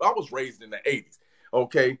 Now, I was raised in the 80s,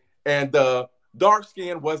 okay? And dark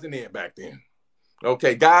skin wasn't in back then.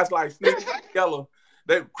 Okay, guys like Sneaky Yellow,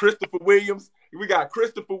 Christopher Williams. We got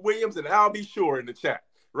Christopher Williams and Albie Shore in the chat,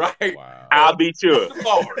 right? Wow. Albie Shore.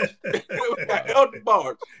 Elder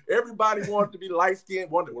Barge. Everybody wanted to be light skinned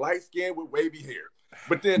with wavy hair.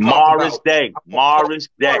 But then Morris Day.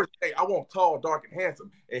 I want tall, dark, and handsome.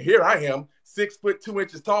 And here I am, 6 foot 2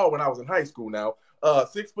 inches tall when I was in high school now.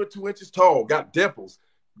 6 foot 2 inches tall, got dimples,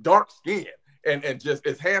 dark skin, and just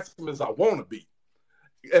as handsome as I want to be.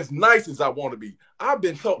 As nice as I want to be. I've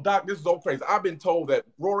been told, Doc, this is so crazy. I've been told that,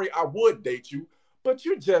 Rory, I would date you, but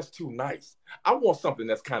you're just too nice. I want something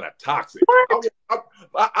that's kind of toxic.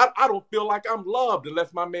 I don't feel like I'm loved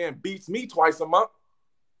unless my man beats me twice a month.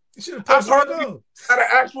 I've heard it out of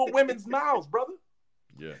actual women's mouths, brother.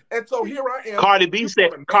 Yeah. And so here I am. Cardi B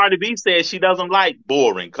said she doesn't like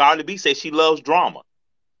boring. Cardi B said she loves drama.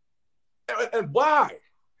 And why?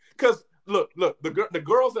 Because look, the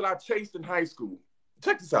girls that I chased in high school,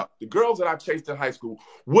 check this out. The girls that I chased in high school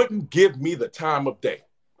wouldn't give me the time of day.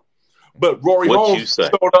 But Rory Holmes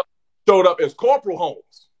showed up as Corporal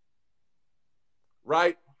Holmes.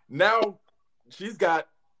 Right? Now she's got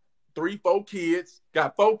 3-4 kids,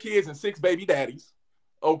 got 4 kids and 6 baby daddies.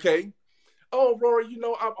 Okay. Oh, Rory,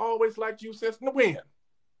 I've always liked you since when?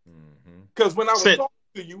 Because when I was talking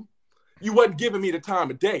to you, you wasn't giving me the time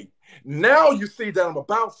of day. Now you see that I'm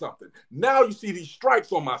about something. Now you see these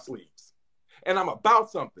stripes on my sleeves. And I'm about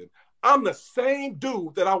something. I'm the same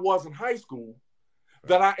dude that I was in high school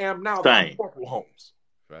that I am now that I'm Corporal Holmes.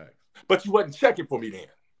 Right. But you wasn't checking for me then.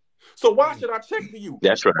 So why should I check for you?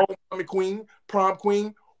 That's right. Homecoming queen, prom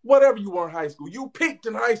queen, whatever you were in high school. You peaked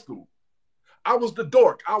in high school. I was the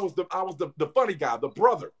dork. I was the funny guy, the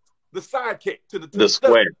brother, the sidekick to the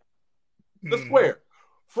square. The square.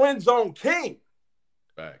 Friend zone king.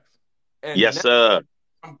 Facts. And yes, sir.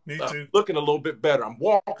 I'm looking a little bit better. I'm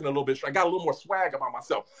walking a little bit. I got a little more swag about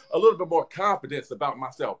myself, a little bit more confidence about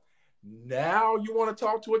myself. Now you want to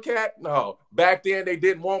talk to a cat? No. Back then they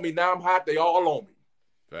didn't want me. Now I'm hot. They all on me.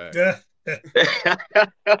 Facts.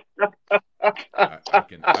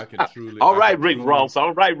 I can truly. All right, Rick Ross.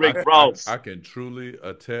 I can truly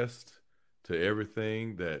attest to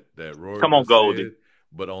everything that Rory said, Goldie.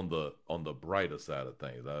 But on the brighter side of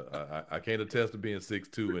things, I can't attest to being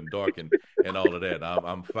 6'2" and dark and all of that.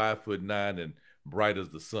 I'm 5'9" and bright as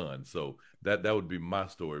the sun. So that would be my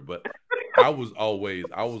story. But I was always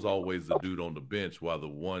the dude on the bench, while the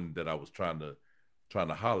one that I was trying to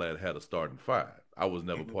holler at had a starting 5. I was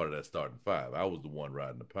never part of that starting 5. I was the one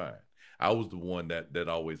riding the pine. I was the one that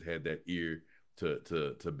always had that ear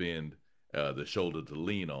to bend, the shoulder to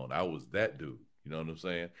lean on. I was that dude. You know what I'm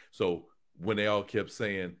saying? So when they all kept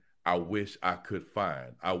saying, I wish I could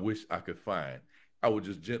find. I wish I could find. I would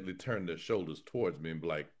just gently turn their shoulders towards me and be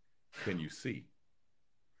like, "Can you see?"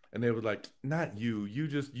 And they were like, "Not you. You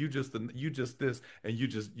just this, and you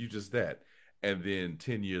just that." And then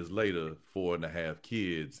 10 years later, 4.5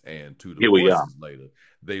 kids and 2 Here we are. divorces later,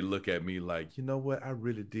 they look at me like, you know what? I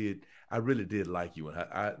really did like you.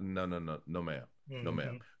 And no, no, ma'am. No,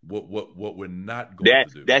 ma'am. What we're not going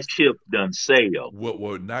to do. That ship done sailed. What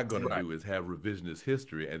we're not going to do is have revisionist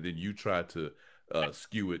history, and then you try to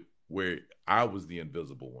skew it where I was the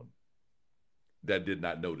invisible one that did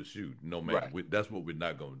not notice you. No, ma'am. That's what we're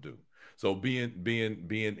not going to do. So being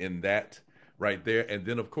in that right there, and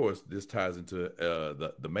then of course this ties into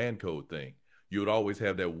the man code thing. You would always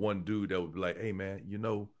have that one dude that would be like, "Hey, man, you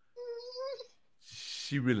know,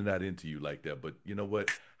 she really not into you like that, but you know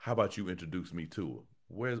what? How about you introduce me to her?"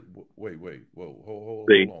 Wait, whoa,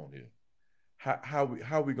 hold on here.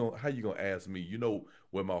 How you gonna ask me? You know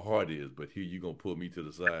where my heart is, but here you gonna pull me to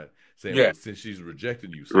the side saying, well, since she's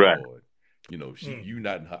rejecting you so hard, you know, you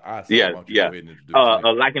not in her eyesight. Why don't you go ahead and introduce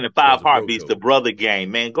me? Like in the 5 Heartbeats, the brother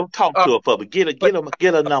game, man. Go talk to her for me. Get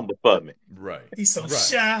a number for me. Right. He's so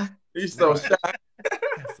shy. He's so shy.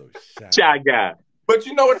 That's so shy. Shy guy. But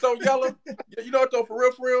you know what though, Yellow? You know what though, for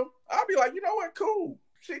real? I'll be like, you know what, cool.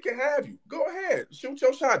 She can have you. Go ahead. Shoot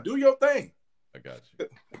your shot. Do your thing. I got you.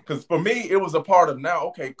 Because for me, it was a part of now,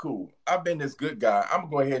 okay, cool. I've been this good guy. I'm going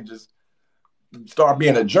to go ahead and just start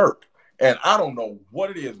being a jerk. And I don't know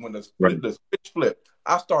what it is when the switch flipped.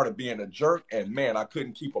 I started being a jerk, and man, I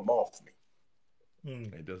couldn't keep them off me.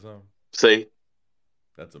 Ain't that something? See?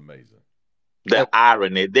 That's amazing. The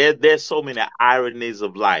irony. There's so many ironies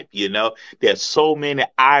of life, you know? There's so many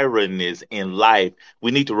ironies in life.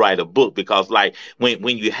 We need to write a book because like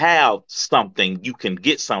when you have something, you can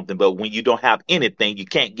get something, but when you don't have anything, you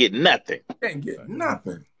can't get nothing. You can't get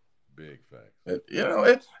nothing. Big fact. You know,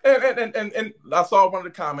 and I saw one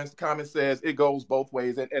of the comments. The comment says it goes both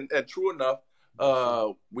ways. And true enough,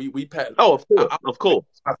 we passed. Oh, of course.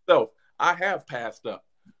 Myself, I have passed up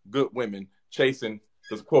good women chasing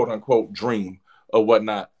this quote unquote dream or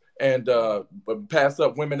whatnot, and passed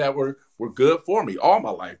up women that were good for me all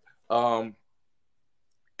my life,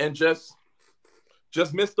 and just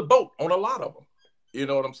missed the boat on a lot of them. You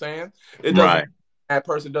know what I'm saying? It doesn't. That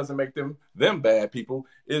person doesn't make them bad people.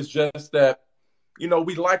 It's just that, you know,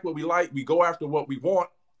 we like what we like. We go after what we want.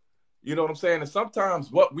 You know what I'm saying? And sometimes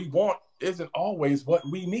what we want isn't always what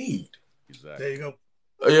we need. Exactly. There you go.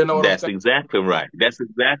 You know what That's I'm saying? exactly right. That's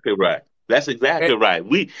exactly right. That's exactly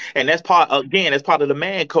right. That's part of the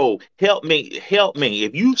man code. Help me.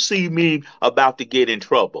 If you see me about to get in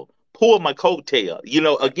trouble, pull my coattail. You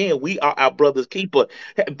know, again, we are our brother's keeper.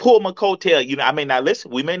 Pull my coattail. You know, I may not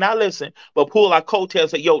listen. We may not listen, but pull our coattail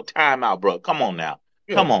and say, yo, time out, bro. Come on now.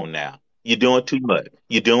 Yeah. Come on now. You're doing too much.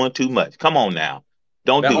 You're doing too much. Come on now.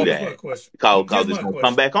 Don't do that. Because it's going to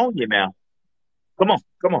come back on you now. Come on.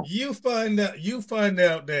 You find out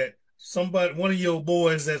that one of your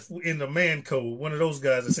boys that's in the man code, one of those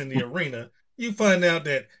guys that's in the arena, you find out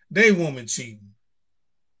that they woman cheating.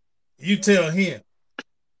 You tell him.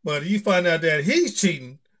 But if you find out that he's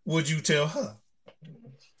cheating, would you tell her?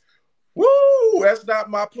 Woo! That's not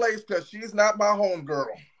my place because she's not my homegirl.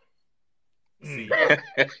 Because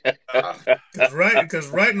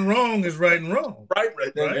right and wrong is right and wrong. Right.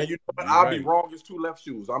 And you know what? I'll be wrong as 2 left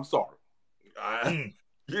shoes. I'm sorry.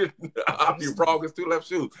 I'll be wrong as 2 left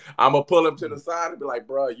shoes. I'm going to pull him to the side and be like,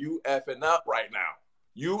 bro, you effing up right now.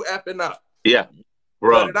 You effing up. Yeah.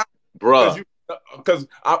 Bro. Because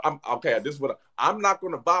I'm okay. This is what I'm not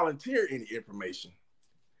going to volunteer any information.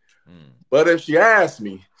 But if she asks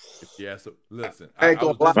me, listen, I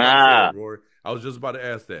was just about to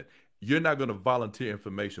ask that. You're not going to volunteer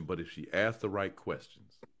information, but if she asks the right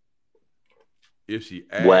questions, if she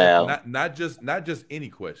asks not just any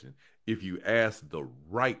question, if you ask the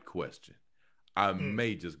right question, I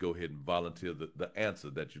may just go ahead and volunteer the answer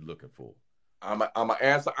that you're looking for. I'm gonna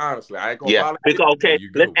answer honestly. I ain't gonna volunteer. Because, okay,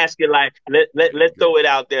 let's ask it like let's throw it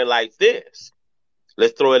out there like this.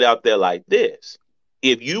 Let's throw it out there like this.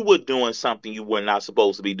 If you were doing something you were not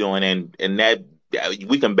supposed to be doing, and that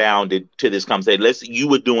we can bound it to this conversation. You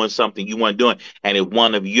were doing something you weren't doing, and if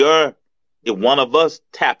one of us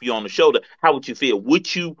tap you on the shoulder, how would you feel?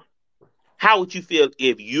 How would you feel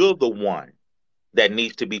if you're the one that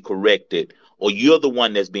needs to be corrected, or you're the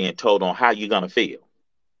one that's being told on how you're gonna feel?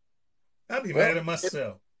 I'd be mad at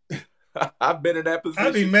myself. I've been in that position.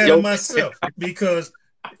 I'd be mad at myself because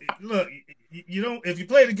look, if you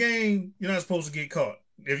play the game, you're not supposed to get caught.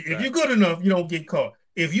 If you're good enough, you don't get caught.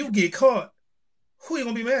 If you get caught, who are you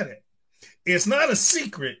gonna be mad at? It's not a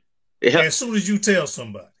secret as soon as you tell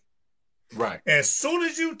somebody. Right. As soon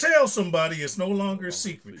as you tell somebody, it's no longer a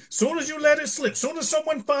secret. As soon as you let it slip, as soon as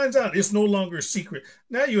someone finds out, it's no longer a secret.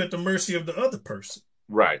 Now you're at the mercy of the other person.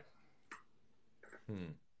 Right.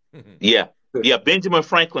 Yeah. Yeah. Benjamin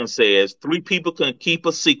Franklin says 3 people can keep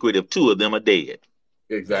a secret if 2 of them are dead.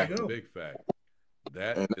 Exactly. That's a big fact.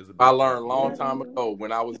 That And is a big I learned fact. a long time ago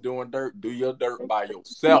when I was doing dirt, do your dirt by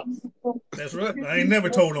yourself. That's right. I ain't never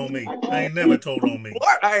told on me. I ain't never told on me.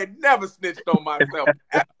 What? I had never snitched on myself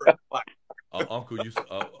ever. Like, Uncle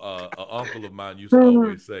of mine used to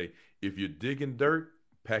always say, if you're digging dirt,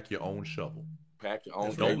 pack your own shovel. pack your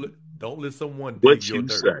own Don't let someone dig What your you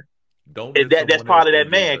dirt. say? Don't let That's someone part else of that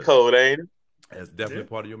dig your man dirt. code, ain't it? That's definitely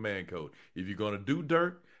part of your man code. If you're gonna do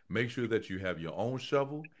dirt, make sure that you have your own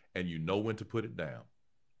shovel and you know when to put it down.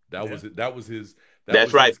 That was it. That was his. That That's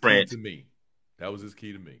was right, his key French. to me. That was his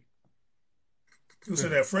key to me. You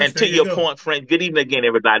said that French. And There to you your go. point, Frank, good evening again,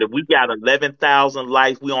 everybody. We got 11,000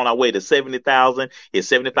 likes. We on our way to 70,000. It's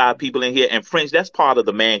 75 people in here. And French, that's part of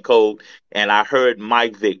the man code. And I heard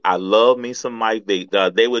Mike Vick. I love me some Mike Vick.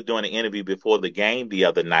 They were doing an interview before the game the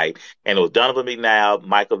other night. And it was Donovan McNabb,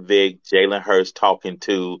 Michael Vick, Jalen Hurts talking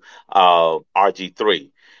to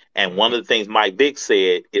RG3. And one of the things Mike Vick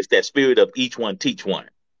said is that spirit of each one teach one.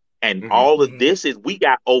 And all of this is we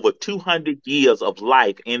got over 200 years of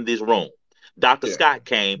life in this room. Dr. Yeah. Scott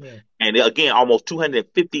came, and again, almost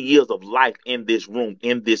 250 years of life in this room,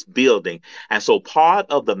 in this building. And so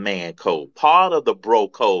part of the man code, part of the bro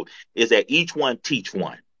code is that each one teach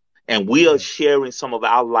one. And we are sharing some of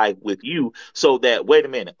our life with you so that, wait a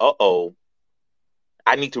minute,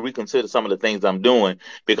 I need to reconsider some of the things I'm doing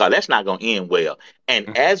because that's not going to end well.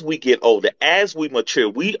 And as we get older, as we mature,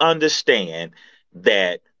 we understand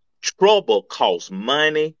that trouble costs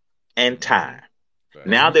money and time.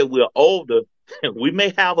 Now that we're older, we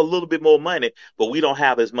may have a little bit more money, but we don't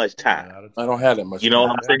have as much time. I don't have that much You know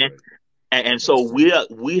time. what I'm saying? And so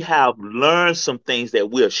we have learned some things that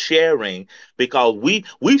we're sharing because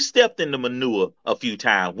we've stepped in the manure a few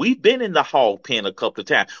times. We've been in the hog pen a couple of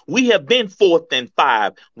times. We have been 4th and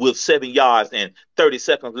 5 with 7 yards and 30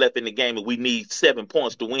 seconds left in the game, and we need 7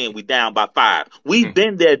 points to win. We down by 5. We've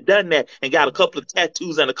been there, done that, and got a couple of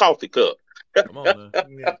tattoos and a coffee cup. Come on,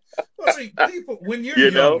 man. Well, see, people, when you're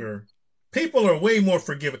You know? younger, people are way more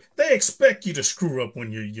forgiving. They expect you to screw up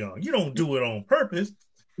when you're young. You don't do it on purpose.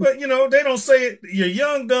 But, they don't say it. You're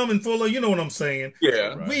young, dumb, and full of, you know what I'm saying?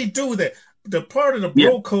 Yeah. Right. We do that. The part of the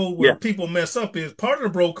bro code where people mess up is part of the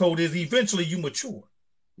bro code is eventually you mature.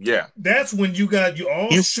 Yeah. That's when you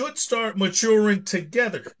all should start maturing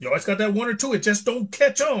together. You always got that one or two. It just don't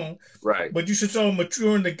catch on. Right. But you should start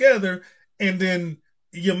maturing together and then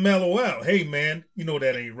you mellow out. Hey, man,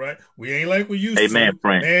 that ain't right. We ain't like we used to.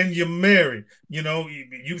 Frank. Man, you're married.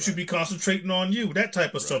 You should be concentrating on you. That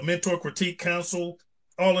type of stuff. Mentor, critique, counsel,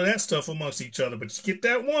 all of that stuff amongst each other. But you get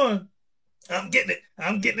that one. I'm getting it.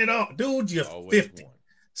 I'm getting it all. Dude, you're Always 50. one.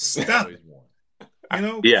 Stop Always it.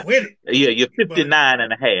 one. Quit it. Yeah, you're 59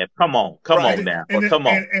 and a half. Come on now. Come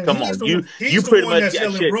on. He's the one that's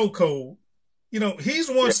yelling bro code. He's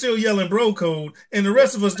the one still yelling bro code, and the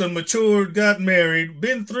rest of us done matured, got married,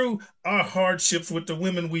 been through our hardships with the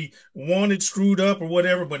women we wanted, screwed up or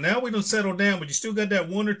whatever, but now we done settled down, but you still got that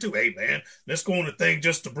one or two. Hey, man, let's go on a thing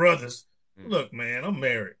just the brothers. Look, man, I'm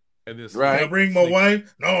married. And this Can I bring my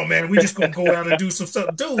wife? No, man, we just gonna go out and do some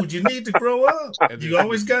stuff. Dude, you need to grow up. You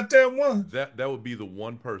always got that one. That would be the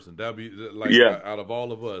one person. That'd be like out of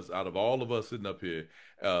all of us sitting up here,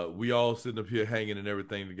 we all sitting up here hanging and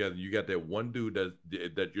everything together. You got that one dude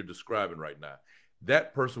that you're describing right now.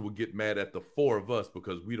 That person would get mad at the 4 of us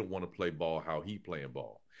because we don't want to play ball how he playing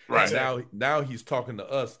ball. Right. Now he's talking to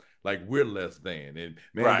us like we're less than, and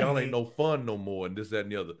man, y'all ain't no fun no more, and this, that,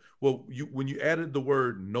 and the other. Well, when you added the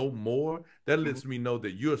word "no more," that lets me know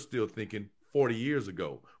that you're still thinking 40 years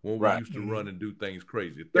ago when we used to run and do things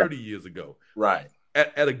crazy. 30 years ago, right?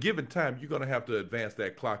 At a given time, you're gonna have to advance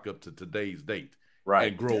that clock up to today's date,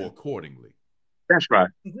 and grow accordingly. That's right.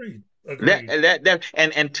 Agreed.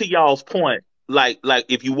 And to y'all's point, like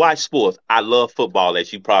if you watch sports, I love football,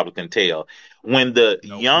 as you probably can tell. When the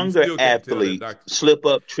younger athletes slip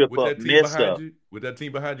up, trip up, mess up. With that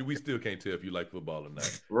team behind you, we still can't tell if you like football or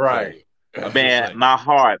not. Right. So, man, my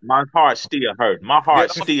heart still hurting. My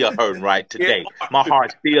heart still hurting right today. My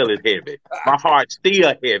heart still is heavy. My heart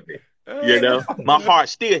still heavy. My heart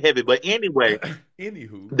still heavy. But anyway,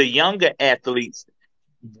 the younger athletes,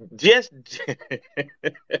 just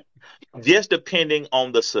depending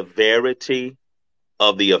on the severity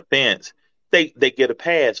of the offense, they get a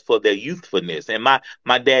pass for their youthfulness. And my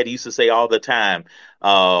dad used to say all the time,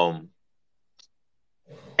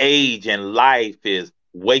 age and life is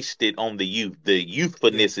wasted on the youth. The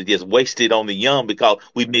youthfulness is just wasted on the young because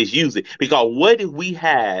we misuse it. Because what if we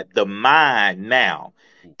had the mind now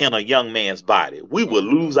in a young man's body? We would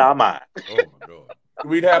lose our mind. Oh my God.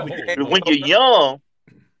 We'd have When you're young,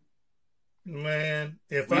 man,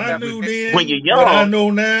 if I knew then when you're young, what I know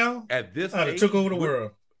now, at this I'd have age, took over the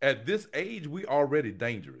world. At this age, we already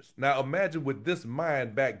dangerous. Now imagine with this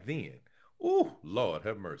mind back then. Ooh, Lord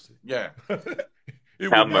have mercy. Yeah. That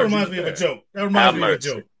reminds me of a joke. That reminds me of a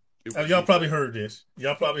joke. Y'all probably heard this.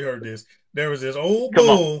 There was this old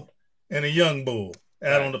bull and a young bull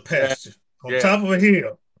out on the pasture on top of a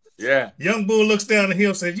hill. Yeah. Young bull looks down the hill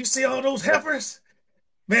and says, "You see all those heifers?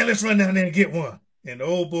 Man, let's run down there and get one." And the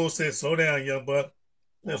old bull says, "Slow down, young buck.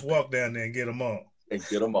 Let's walk down there and get them all." And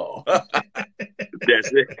get them all.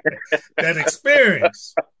 That's it. That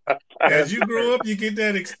experience. As you grow up, you get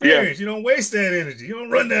that experience. You don't waste that energy. You don't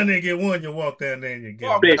run down there and get one. You walk down there and you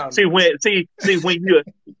get them. See when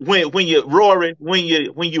you're roaring, when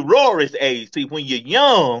you Rory's age. See, when you're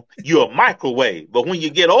young, you're a microwave, but when you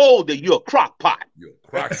get older, you're a crock pot. You're a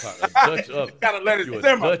crock pot, a Dutch oven. Gotta let it You're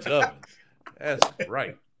simmer. a Dutch oven. That's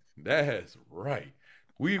right. That's right.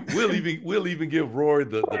 We'll even give Rory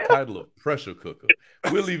the title of pressure cooker.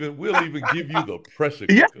 We'll even give you the pressure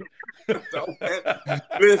cooker.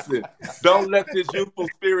 Listen, don't let this youthful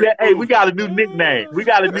spirit. Yeah, hey, we got a new nickname. We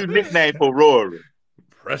got a new nickname for Rory.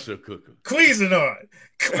 Pressure cooker. Cuisinart.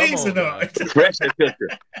 Pressure cooker.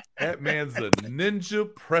 That man's a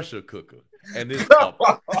ninja pressure cooker. And it's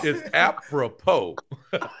apropos.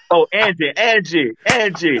 Oh, Angie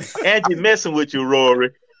messing with you,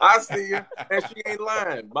 Rory. I see her, and she ain't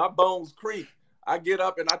lying. My bones creak. I get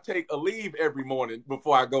up and I take a leave every morning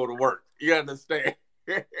before I go to work. You understand?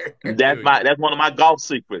 That's one of my golf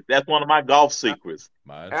secrets.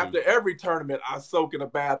 After every tournament, I soak in a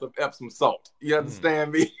bath of Epsom salt. You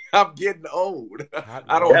understand me? I'm getting old.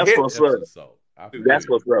 I don't That's hit what's Epsom up. salt. That's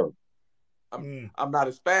what's up. I'm not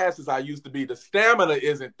as fast as I used to be. The stamina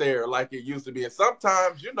isn't there like it used to be. And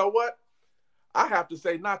sometimes, you know what? I have to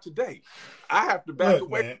say, not today. I have to back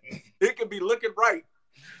away. Man. It can be looking right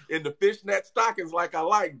in the fishnet stockings like I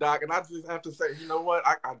like, Doc. And I just have to say, you know what?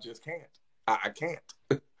 I just can't. I can't.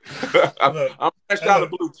 I'm fresh out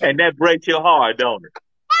of blue. And that breaks your heart, don't it?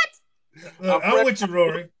 Look, I'm with you,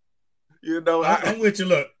 Rory. You know, I'm with you.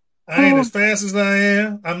 Look, I ain't as fast as I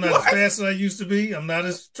am. I'm not as fast as I used to be. I'm not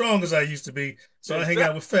as strong as I used to be. So I hang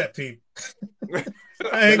out with fat people.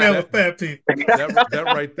 I hang out with fat people. That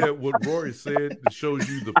right there, what Rory said, shows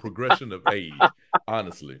you the progression of age.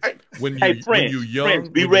 Honestly, when you're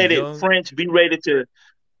young, be ready to.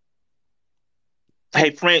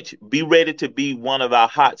 Hey, French, be ready to be one of our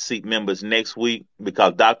hot seat members next week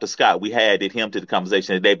because Dr. Scott, we added him to the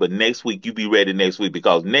conversation today, but next week, you be ready next week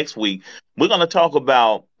because next week, we're going to talk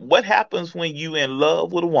about what happens when you in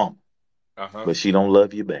love with a woman, but she don't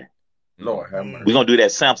love you back. Lord have mercy. We're going to do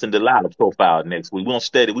that Samson Delilah profile next week. We're going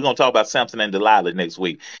to talk about Samson and Delilah next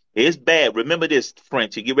week. It's bad. Remember this,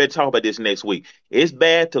 French, you get ready to talk about this next week. It's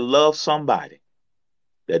bad to love somebody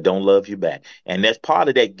that don't love you back. And that's part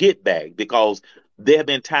of that get back because there have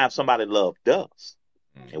been times somebody loved us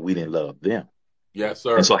and we didn't love them. Yes,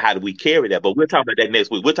 sir. And so how do we carry that? But we'll talk about that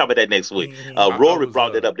next week. Rory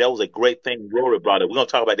brought it up. That was a great thing Rory brought up. We're going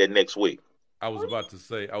to talk about that next week. I was about to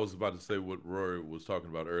say what Rory was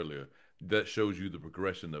talking about earlier. That shows you the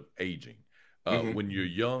progression of aging. When you're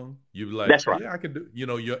young, you're like, that's right. Yeah, I can do,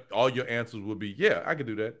 all your answers will be, yeah, I can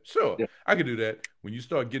do that. Sure, I can do that. When you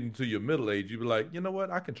start getting to your middle age, you be like, you know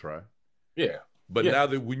what, I can try. Yeah. But now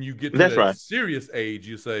that when you get to that serious age,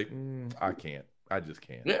 you say, I can't. I just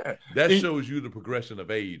can't. Yeah. That shows you the progression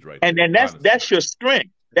of age right and there. And that's your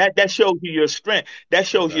strength. That shows you your strength. That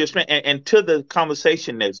shows you your strength. And to the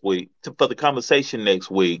conversation next week,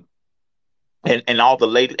 and all the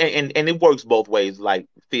ladies, and it works both ways, like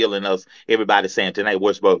Phil and us, everybody saying tonight, it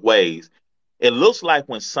works both ways. It looks like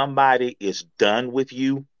when somebody is done with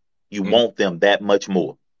you, you want them that much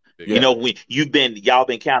more. Yeah. You know, when y'all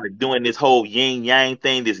been kind of doing this whole yin yang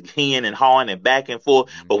thing, this heeing and hawing and back and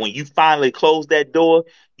forth. But when you finally close that door,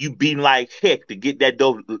 you be like heck to get that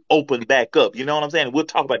door open back up. You know what I'm saying? We'll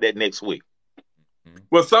talk about that next week.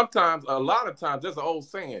 Well, a lot of times, there's an old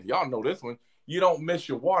saying. Y'all know this one. You don't miss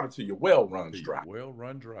your water till your well runs dry. Well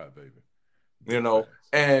run dry, baby. You know,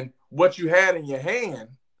 and what you had in your hand,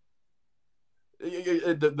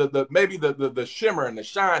 maybe the shimmer and the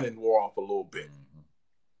shining wore off a little bit.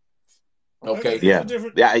 Okay. Yeah.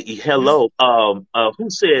 Hello. Who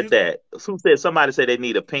said that? Somebody said they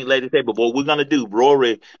need a pink lady table. But what we're gonna do,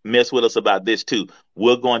 Rory messed with us about this too.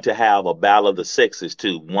 We're going to have a battle of the sexes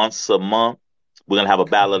too, once a month. We're gonna have a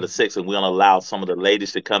battle of the sexes, and we're gonna allow some of the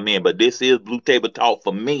ladies to come in. But this is Blue Table Talk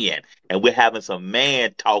for men, and we're having some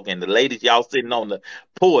man talk. And the ladies, y'all sitting on the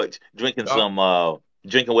porch drinking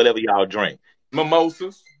drinking whatever y'all drink.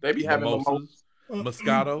 Mimosas. They be having Mimosas.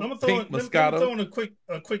 Moscato. Let me Moscato. throw in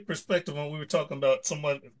a quick perspective on we were talking about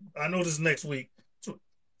someone. I know this next week. So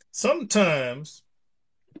sometimes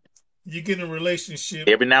you get in a relationship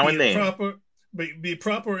every now and then, be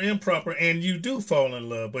proper or improper, and you do fall in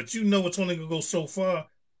love, but you know it's only gonna go so far.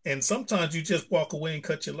 And sometimes you just walk away and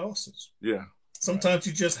cut your losses. Yeah. Sometimes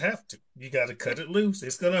you just have to. You got to cut it loose.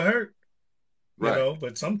 It's gonna hurt. You know,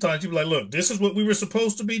 but sometimes you be like, look, this is what we were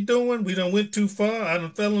supposed to be doing. We done went too far. I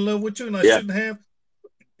done fell in love with you and I shouldn't have.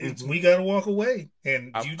 We got to walk away.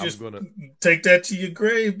 And you just take that to your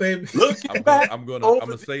grave, baby. Look, I'm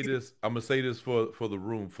gonna say this. I'm gonna say this for the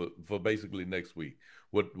room for basically next week.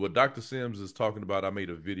 What Dr. Sims is talking about, I made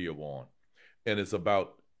a video on, and it's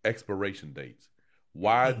about expiration dates.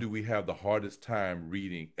 Why do we have the hardest time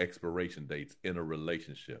reading expiration dates in a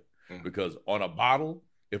relationship? Because on a bottle,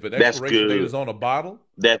 if an expiration date is on a bottle,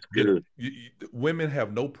 that's good. Women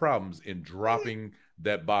have no problems in dropping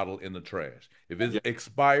that bottle in the trash. If it's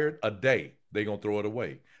expired a day, they're going to throw it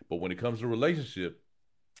away. But when it comes to a relationship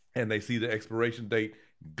and they see the expiration date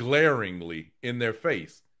glaringly in their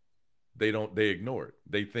face, they ignore it.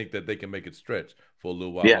 They think that they can make it stretch for a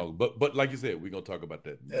little while longer. But like you said, we're going to talk about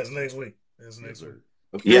that. That's next week.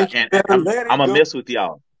 Yeah, and I'm going to mess with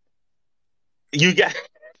y'all. You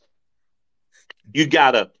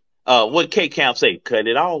gotta what K-Camp say? Cut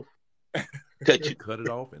it off. Cut it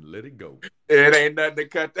off and let it go. It ain't nothing to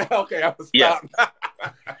cut that. Okay, I'm stop.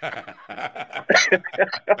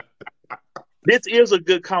 This is a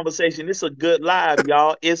good conversation. It's a good live,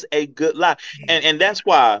 y'all. It's a good live. And that's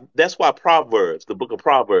why Proverbs, the book of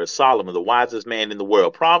Proverbs, Solomon, the wisest man in the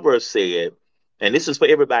world, Proverbs said, and this is for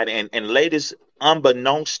everybody, and ladies,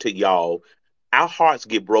 unbeknownst to y'all, our hearts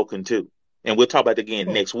get broken too. And we'll talk about it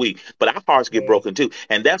again next week. But our hearts get broken too.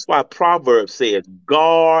 And that's why Proverbs says,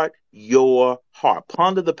 guard your heart.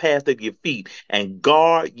 Ponder the path of your feet and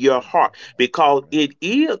guard your heart. Because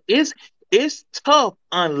it's tough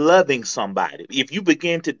unloving somebody. If you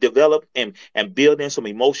begin to develop and build in some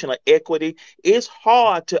emotional equity, it's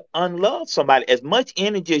hard to unlove somebody. As much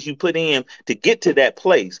energy as you put in to get to that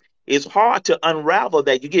place, it's hard to unravel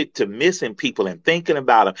that. You get to missing people and thinking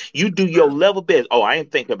about them. You do your level best. Oh, I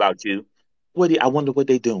ain't thinking about you. I wonder what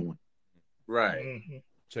they doing. Right.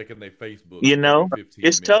 Checking their Facebook. You know,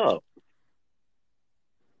 it's tough.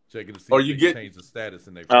 Checking to see if they change the status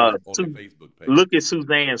in their Facebook page. Look at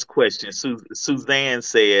Suzanne's question. Suzanne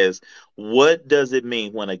says, what does it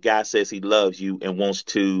mean when a guy says he loves you and wants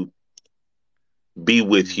to be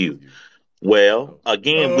with you? Well,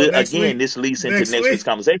 again, this leads into next week's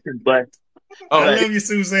conversation, but I love you,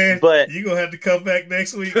 Suzanne. But you're going to have to come back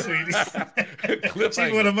next week, sweetie.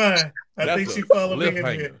 She's one of mine. I think she followed me in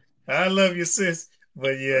here. I love you, sis.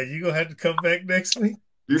 But yeah, you're going to have to come back next week.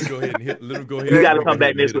 You can go ahead and let him go ahead. You got to come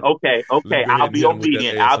back next week. Okay. I'll be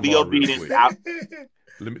obedient. I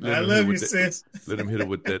love you, sis. Let him hit it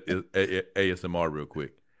with that ASMR real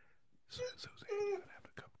quick.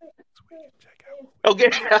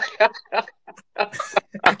 Okay.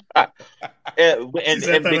 and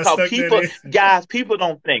because people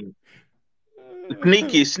don't think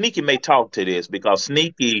Sneaky may talk to this because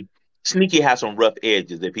Sneaky has some rough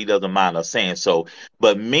edges if he doesn't mind us saying so.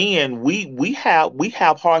 But men, we have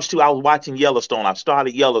hearts too. I was watching Yellowstone. I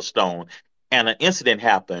started Yellowstone, and an incident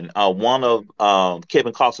happened. One of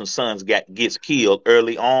Kevin Costner's sons gets killed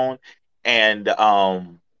early on, and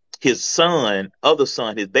his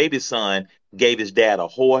baby son, gave his dad a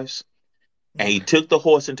horse, and he took the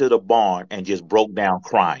horse into the barn and just broke down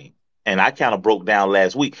crying. And I kind of broke down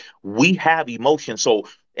last week. We have emotions, so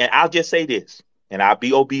and I'll just say this. And I'll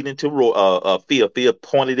be obedient to Phil. Phil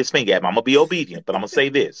pointed his finger at me. I'm going to be obedient, but I'm going to say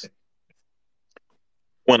this.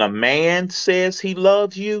 When a man says he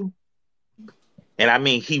loves you, and I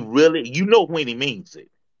mean he really, you know when he means it,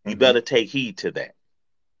 you better take heed to that.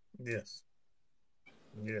 Yes.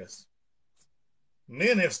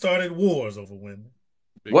 Men have started wars over women.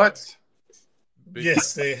 What?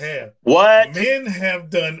 Yes, they have. What? Men have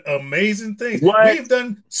done amazing things. What? We've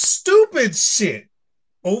done stupid shit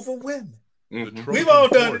over women. We've all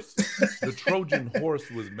done it. The Trojan horse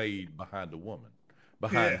was made behind a woman,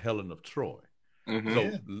 behind Helen of Troy.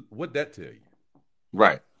 So what'd that tell you?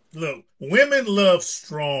 Right. Look, women love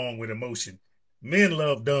strong with emotion. Men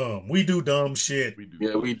love dumb. We do dumb shit.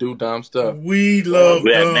 We do dumb stuff. We love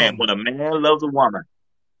dumb. Man, when a man loves a woman,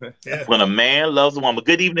 Yeah. When a man loves a woman.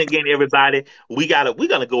 Good evening again, everybody. We're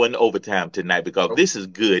gonna go into overtime tonight because this is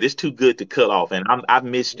good. It's too good to cut off. And I've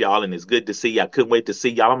missed y'all and it's good to see y'all. Couldn't wait to see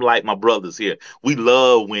y'all. I'm like my brothers here. We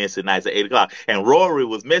love Wednesday nights at 8 o'clock. And Rory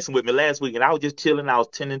was messing with me last week and I was just chilling. I was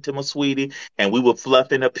tending to my sweetie and we were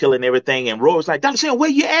fluffing her pillow and everything. And Rory was like, Dr. Sam, where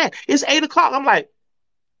you at? It's 8 o'clock. I'm like,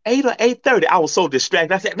 8 or 8:30. I was so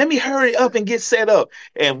distracted. I said, let me hurry up and get set up.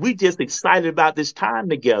 And we just excited about this time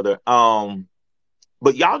together.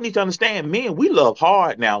 But y'all need to understand, men, we love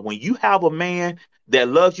hard now. When you have a man that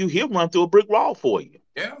loves you, he'll run through a brick wall for you.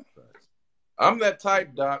 Yeah. I'm that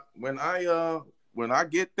type, Doc. When I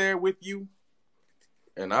get there with you,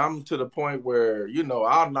 and I'm to the point where,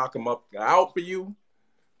 I'll knock them up out for you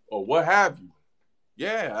or what have you.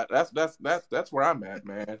 Yeah, that's where I'm at,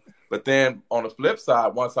 man. But then on the flip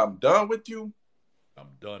side, once I'm done with you, I'm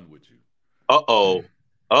done with you. Uh-oh.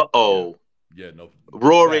 Yeah, no.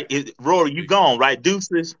 Rory, you gone, right?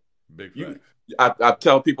 Deuces. Big facts. I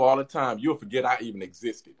tell people all the time, you'll forget I even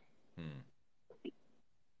existed.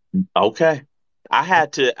 Okay. I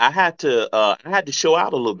had to show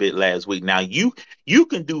out a little bit last week. Now you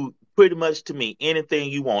can do pretty much to me anything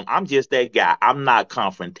you want. I'm just that guy. I'm not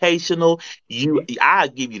confrontational. I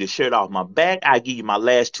give you the shirt off my back. I give you my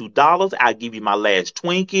last $2. I give you my last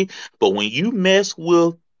Twinkie. But when you mess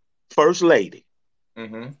with First Lady,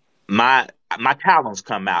 my talons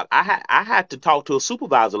come out. I had to talk to a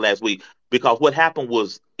supervisor last week because what happened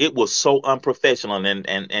was it was so unprofessional and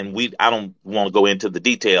I don't want to go into the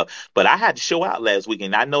detail, but I had to show out last week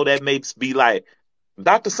and I know that may be like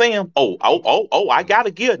Dr. Sam, I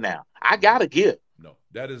gotta give now. I gotta give. No,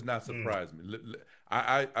 that does not surprise me.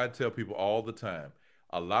 I tell people all the time,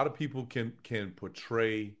 a lot of people can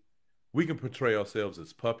portray ourselves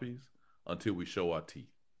as puppies until we show our teeth.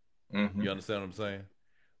 You understand what I'm saying?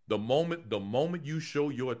 The moment you show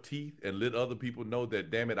your teeth and let other people know that,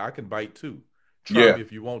 damn it, I can bite too. Try me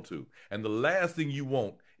if you want to. And the last thing you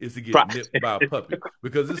want is to get nipped by a puppy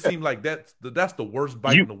because it seems like that's the worst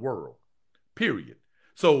bite in the world. Period.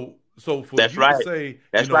 So for that's you right. to say,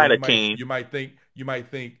 that's right, you might think,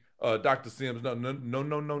 Dr. Sims,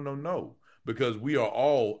 no, because we are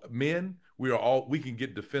all men. We can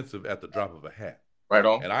get defensive at the drop of a hat. Right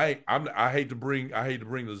on. And I hate to bring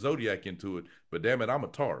the Zodiac into it, but damn it, I'm a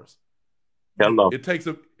Taurus. Hello. It takes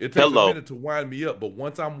a minute to wind me up, but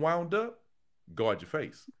once I'm wound up, guard your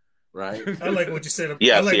face. Right. I like what you said.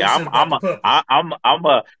 Yeah, I like see, I'm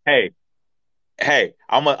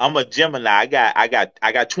a Gemini. I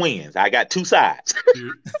got twins. I got two sides.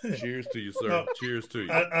 Cheers to you, sir. No, cheers to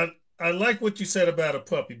you. I like what you said about a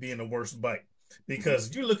puppy being the worst bite.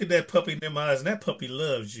 Because you look at that puppy in them eyes, and that puppy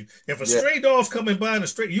loves you. If a stray dog's coming by in a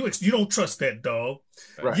stray, you don't trust that dog.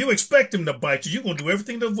 Right. You expect him to bite you. You're gonna do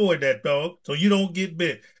everything to avoid that dog so you don't get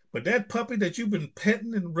bit. But that puppy that you've been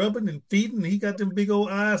petting and rubbing and feeding, and he got them big old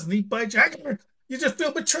eyes and he bites you, you just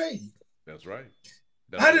feel betrayed. That's right.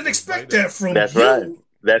 I didn't expect that from That's you. Right.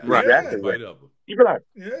 That's right. Exactly right. You be like,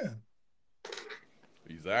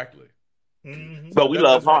 exactly. But we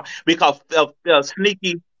love hard because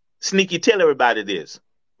Sneaky, tell everybody this.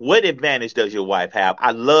 What advantage does your wife have?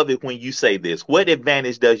 I love it when you say this. What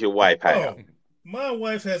advantage does your wife have? My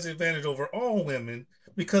wife has the advantage over all women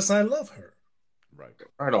because I love her. Right.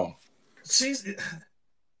 Right on.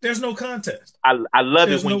 There's no contest. I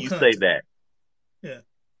love it when you say that. Yeah.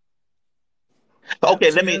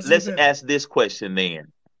 Okay, let's ask this question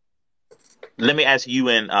then. Let me ask you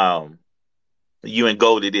and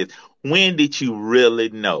Goldie this. When did you really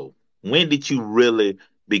know? When did you really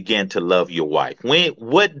begin to love your wife?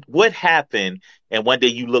 What happened and one day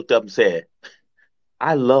you looked up and said,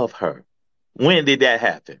 I love her? When did that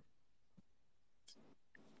happen?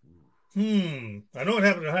 I know it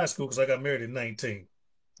happened in high school because I got married at 19.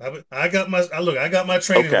 I got my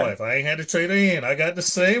training wife. I ain't had to trade her in. I got the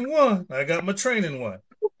same one. I got my training one.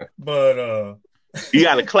 But you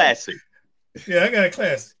got a classic. Yeah, I got a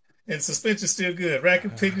classic. And suspension's still good.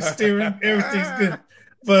 Racket, picking, steering, everything's good.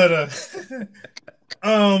 But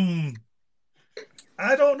I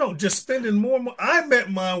don't know. Just spending more. I met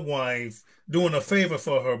my wife doing a favor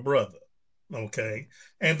for her brother. Okay.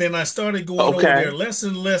 And then I started going over there less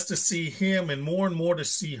and less to see him and more to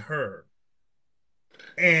see her.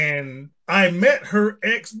 And I met her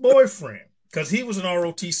ex-boyfriend because he was an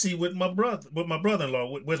ROTC with my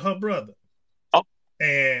brother-in-law, with her brother. Oh.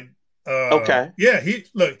 And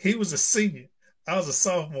he was a senior. I was a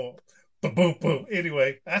sophomore. Boom, boom.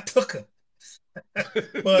 Anyway, I took her.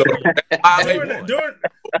 But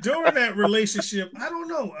during that relationship, I don't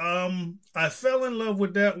know. I fell in love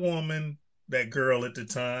with that woman, that girl at the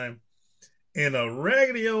time, in a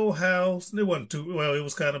raggedy old house. It wasn't too well. It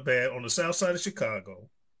was kind of bad on the south side of Chicago.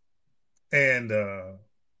 And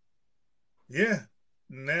yeah,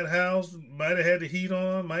 and that house might have had the heat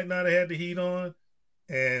on, might not have had the heat on.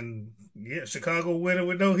 And yeah, Chicago winter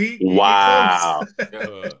with no heat, you get close. Wow.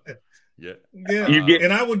 Yeah. Yeah. You get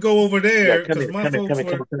And I would go over yeah, there come because here, my come here, come folks here, come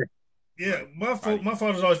were, here, come here. yeah, Right. my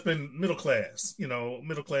father's always been middle class,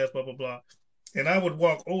 middle class, blah, blah, blah. And I would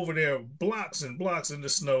walk over there blocks and blocks in the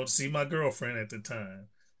snow to see my girlfriend at the time.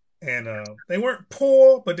 And they weren't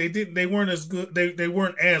poor, but they weren't as good, they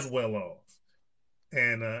weren't as well off.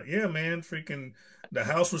 And yeah, man, freaking the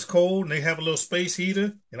house was cold and they have a little space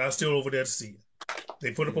heater, and I was still over there to see it.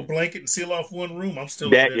 They put up a blanket and seal off one room. I'm still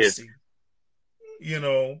over That there to is see it.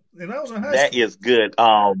 And I was in high that school. is good.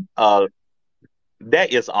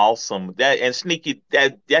 That is awesome. That and Sneaky,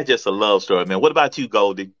 that's just a love story, man. What about you,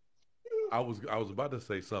 Goldie? I was about to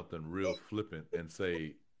say something real flippant and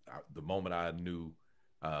say the moment I knew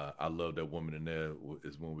I loved that woman in there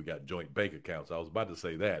is when we got joint bank accounts. I was about to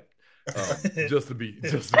say that just to be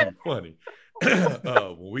funny.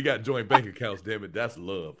 When we got joint bank accounts, damn it, that's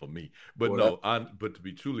love for me. But Well, but to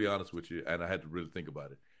be truly honest with you, and I had to really think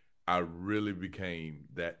about it, I really became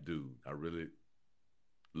that dude. I really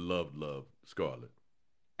loved Scarlett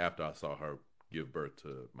after I saw her give birth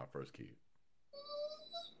to my first kid.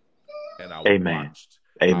 And Amen.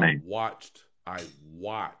 Amen. I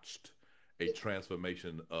watched a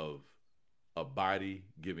transformation of a body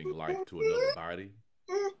giving life to another body,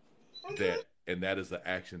 that is an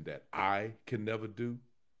action that I can never do,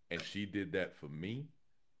 and she did that for me.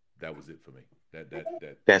 That was it for me.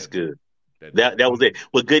 That's good. That did That it. was it.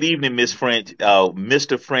 Well, good evening, Miss French.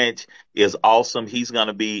 Mr. French is awesome. He's going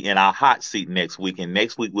to be in our hot seat next week, and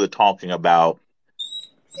next week we're talking about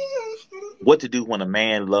what to do when a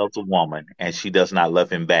man loves a woman and she does not love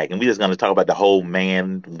him back. And we're just going to talk about the whole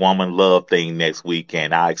man woman love thing next week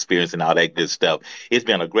and our experience and all that good stuff. It's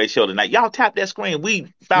been a great show tonight. Y'all tap that screen.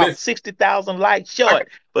 We about listen, 60,000 likes I got short, a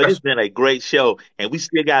but it's question. been a great show. And we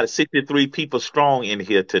still got 63 people strong in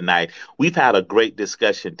here tonight. We've had a great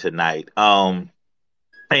discussion tonight. And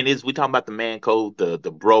is we talking about the man code, the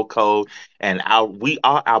bro code, and we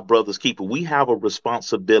are our brother's keeper. We have a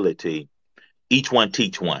responsibility, each one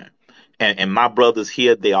teach one. And my brothers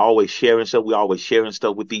here, they always sharing stuff. We always sharing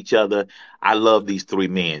stuff with each other. I love these three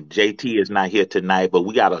men. JT is not here tonight, but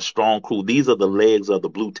we got a strong crew. These are the legs of the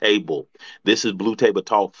Blue Table. This is Blue Table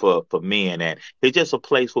Talk for men. And it's just a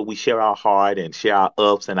place where we share our heart and share our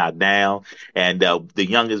ups and our downs. And the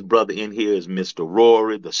youngest brother in here is Mr.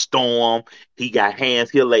 Rory, the Storm. He got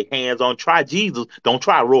hands. He'll lay hands on. Try Jesus. Don't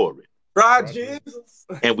try Rory. Try Roger. Jesus.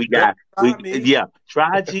 And we Don't got, try me.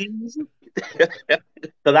 try Jesus.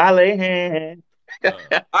 Cause I lay hands. I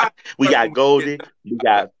have a We question got when we get Goldie, done. we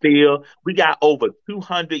got Phil, we got over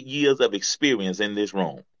 200 years of experience in this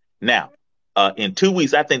room. Now, in 2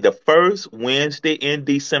 weeks, I think the first Wednesday in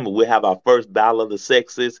December, we'll have our first Battle of the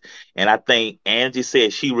Sexes. And I think Angie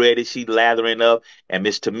said she ready, she lathering up, and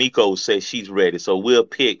Miss Tamiko says she's ready. So we'll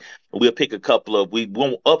pick a couple of we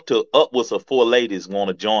want up to upwards of four ladies want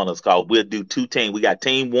to join us cause we'll do two teams. We got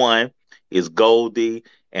team one is Goldie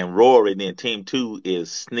and Rory, and then team two is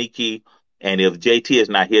Sneaky. And if JT is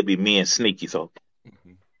not here, it'll be me and Sneaky. So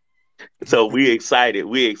we excited.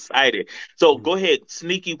 We excited. So go ahead,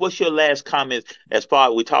 Sneaky. What's your last comments as far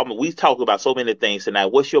as we talked about so many things tonight.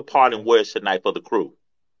 What's your parting Okay. words tonight for the crew?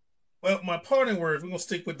 Well, my parting words, we're gonna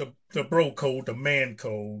stick with the bro code, the man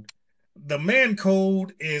code. The man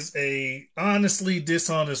code is a honestly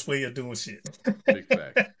dishonest way of doing shit. Big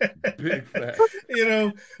facts. Big facts. You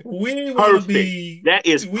know, we want to Perfect. be, That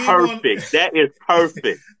is we want, perfect. That is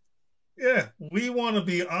perfect. yeah, we want to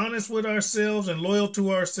be honest with ourselves and loyal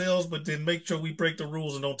to ourselves, but then make sure we break the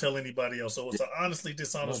rules and don't tell anybody else. So it's an honestly Come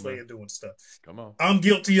dishonest on, way man. of doing stuff. Come on. I'm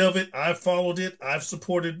guilty of it. I've followed it. I've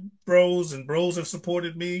supported bros, and bros have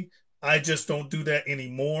supported me. I just don't do that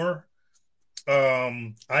anymore.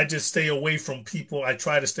 I just stay away from people. I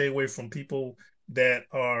try to stay away from people that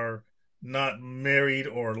are not married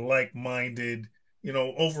or like-minded.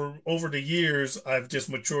 Over the years, I've just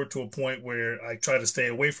matured to a point where I try to stay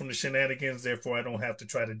away from the shenanigans. Therefore, I don't have to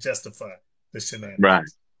try to justify the Right.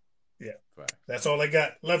 shenanigans. Yeah, Facts. that's all I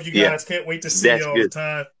got. Love you Yeah. guys. Can't wait to see you That's all the good.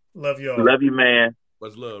 time. Love y'all. Love you, man.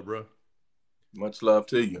 Much love, bro. Much love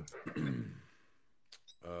to you.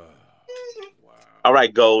 Wow. All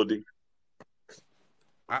right, Goldie.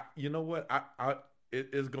 You know what?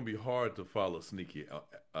 It's gonna be hard to follow Sneaky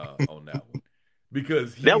on that one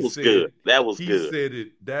because That was good. That was he good. said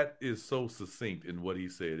it. That is so succinct in what he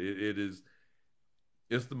said. It's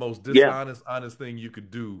the most Yeah. honest thing you could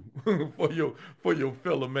do for your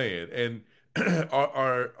fellow man. And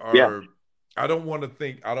Yeah. I don't want to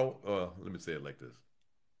think. I don't. Let me say it like this.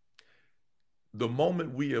 the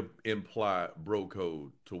moment we imply bro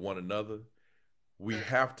code to one another, we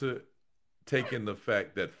have to take in the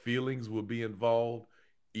fact that feelings will be involved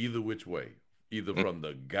either which way, either from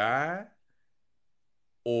the guy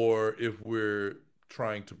or if we're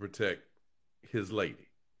trying to protect his lady.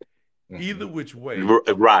 Either which way, Right,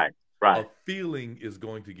 a right, feeling is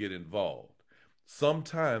going to get involved.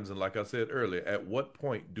 Sometimes, and like I said earlier, at what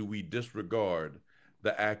point do we disregard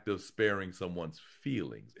the act of sparing someone's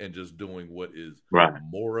feelings and just doing what is right.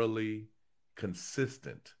 morally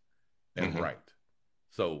consistent and right?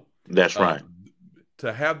 So, That's uh, right.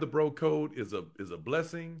 to have the bro code is a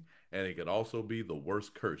blessing, and it can also be the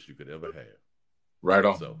worst curse you could ever have. Right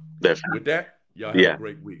on. So, That's right. with that, y'all have a Yeah.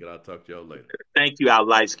 great week, and I'll talk to y'all later. Thank you, our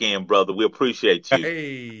light skinned brother. We appreciate you.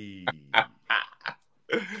 Hey.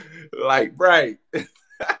 Like, right.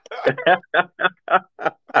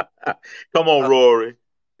 Come on, Rory.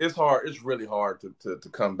 It's hard. It's really hard to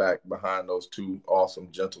come back behind those two awesome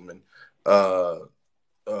gentlemen.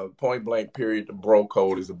 Point blank period. The bro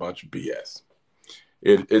code is a bunch of BS.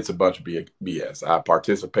 It's a bunch of BS. I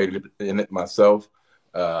participated in it myself.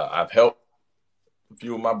 I've helped a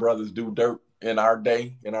few of my brothers do dirt in our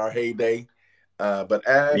day, in our heyday. But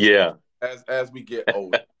Yeah. as we get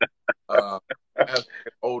older, uh, as we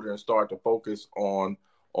get older and start to focus on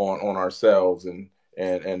ourselves and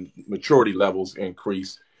maturity levels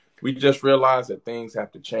increase, we just realize that things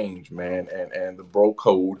have to change, man, and the bro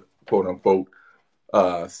code, quote unquote,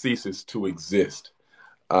 ceases to exist.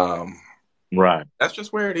 Um, Right. that's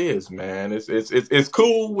just where it is, man. It's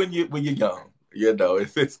cool when you're young, you know.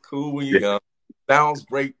 It's cool when you're young. Sounds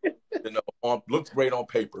great, you know. Looks great on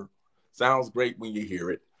paper. Sounds great when you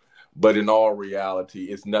hear it, but in all reality,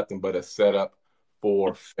 it's nothing but a setup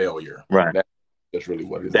for failure. Right. That's really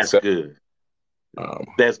what it is. That's good. Um,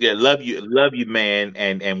 That's good. Love you, man.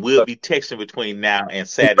 And we'll be texting between now and yes,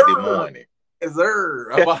 Saturday sir. morning. Yes,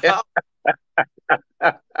 sir.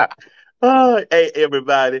 Oh, hey,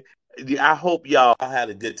 everybody. I hope y'all had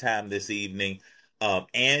a good time this evening.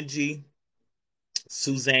 Angie,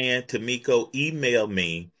 Suzanne, Tamiko, email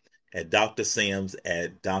me at drsims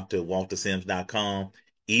at drwaltersims.com.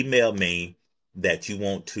 Email me that you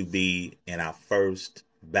want to be in our first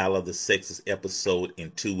Battle of the Sexes episode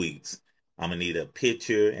in 2 weeks. I'm going to need a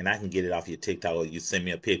picture, and I can get it off your TikTok or you send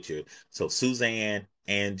me a picture. So Suzanne,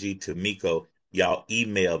 Angie, Tamiko, y'all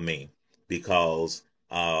email me because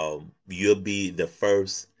you'll be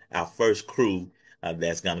our first crew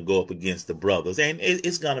that's going to go up against the brothers. And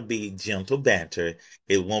it's going to be gentle banter.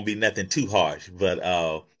 It won't be nothing too harsh, but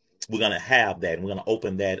we're going to have that. And we're going to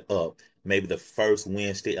open that up. Maybe the first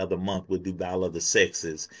Wednesday of the month, we'll do Battle of the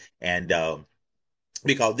Sexes. And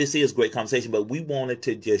because this is great conversation, but we wanted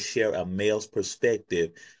to just share a male's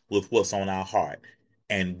perspective with what's on our heart.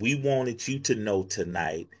 And we wanted you to know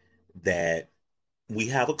tonight that we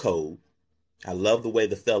have a code. I love the way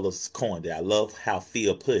the fellas coined it. I love how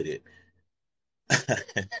Phil put it.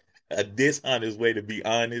 A dishonest way to be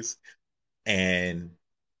honest, and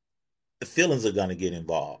the feelings are gonna get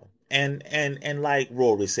involved. And like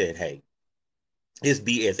Rory said, hey, it's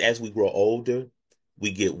BS. As we grow older,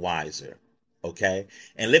 we get wiser. Okay?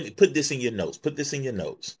 And let me put this in your notes. Put this in your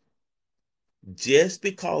notes. Just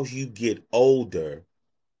because you get older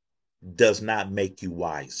does not make you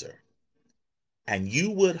wiser. And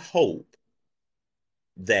you would hope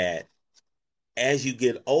that as you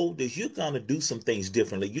get older, you're going to do some things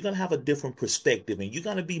differently. You're going to have a different perspective and you're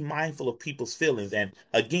going to be mindful of people's feelings. And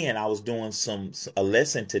again, I was doing a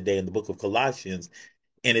lesson today in the book of Colossians,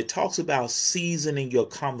 and it talks about seasoning your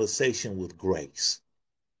conversation with grace.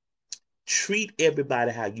 Treat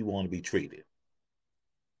everybody how you want to be treated.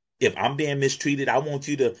 If I'm being mistreated, I want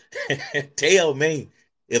you to tell me.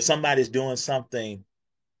 If somebody's doing something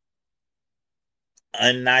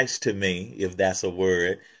unnice to me, if that's a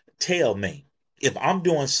word, tell me. If I'm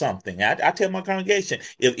doing something, I tell my congregation,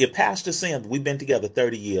 if Pastor Sims, we've been together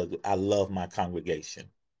 30 years, I love my congregation.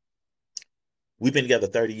 We've been together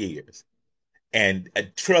 30 years. And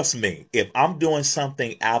trust me, if I'm doing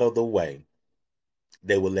something out of the way,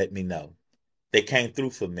 they will let me know. They came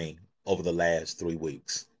through for me over the last 3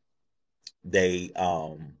 weeks. They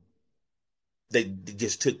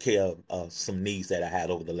just took care of some needs that I had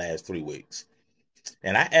over the last 3 weeks.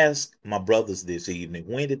 And I asked my brothers this evening,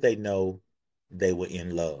 when did they know they were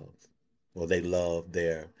in love or they loved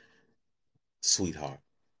their sweetheart?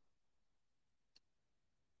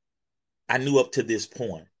 I knew up to this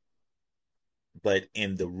point, but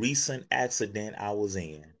in the recent accident I was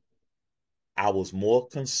in, I was more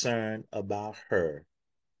concerned about her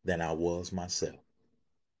than I was myself.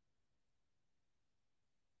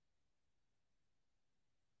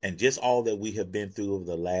 And just all that we have been through over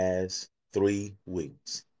the last 3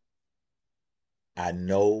 weeks. I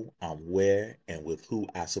know I'm where and with who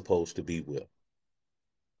I'm supposed to be with.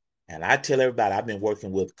 And I tell everybody I've been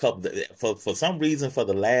working with a couple for some reason for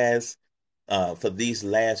these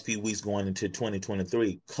last few weeks going into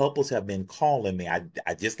 2023, couples have been calling me.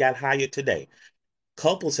 I just got hired today.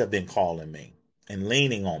 Couples have been calling me and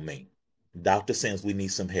leaning on me. Doctor Sims, we need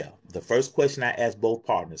some help. The first question I ask both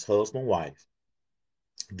partners, husband, wife,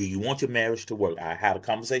 do you want your marriage to work? I had a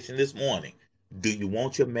conversation this morning. Do you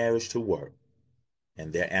want your marriage to work?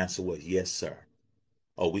 And their answer was, yes, sir.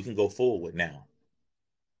 Oh, we can go forward now.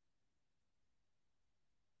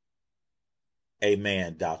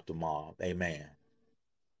 Amen, Dr. Mob. Amen.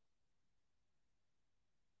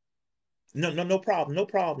 No problem. No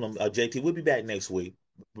problem, JT. We'll be back next week.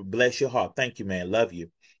 Bless your heart. Thank you, man. Love you.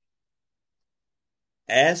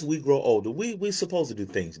 As we grow older, we supposed to do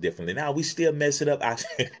things differently. Now we still mess it up.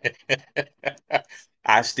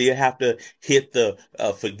 I still have to hit the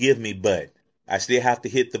forgive me button. I still have to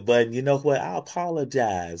hit the button. You know what? I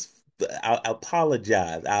apologize. I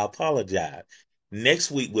apologize. I apologize.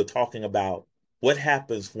 Next week we're talking about what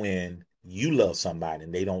happens when you love somebody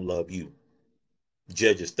and they don't love you.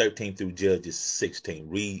 Judges 13 through Judges 16.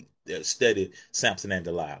 Read, study Samson and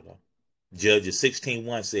Delilah. Judges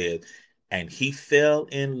 16:1 says, and he fell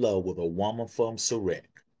in love with a woman from Sarek.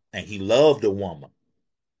 And he loved a woman.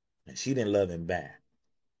 And she didn't love him back.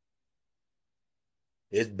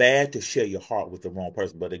 It's bad to share your heart with the wrong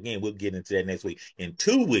person. But again, we'll get into that next week. In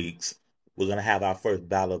 2 weeks, we're going to have our first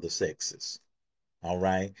battle of the sexes. All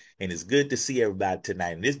right. And it's good to see everybody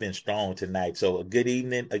tonight. And it's been strong tonight. So a good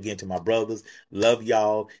evening again to my brothers. Love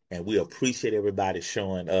y'all. And we appreciate everybody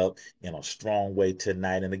showing up in a strong way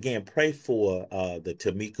tonight. And again, pray for the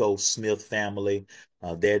Tamiko Smith family.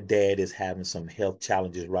 Their dad is having some health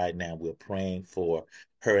challenges right now. We're praying for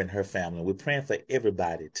her and her family. We're praying for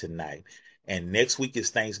everybody tonight. And next week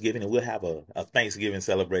is Thanksgiving, and we'll have a Thanksgiving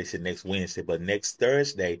celebration next Wednesday. But next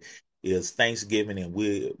Thursday is Thanksgiving, and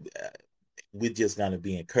we're just going to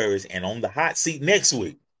be encouraged. And on the hot seat next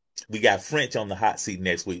week, we got French on the hot seat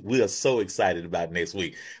next week. We are so excited about next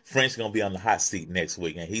week. French going to be on the hot seat next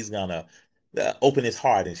week, and he's going to open his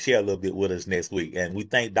heart and share a little bit with us next week. And we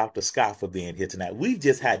thank Dr. Scott for being here tonight.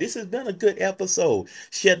 This has been a good episode.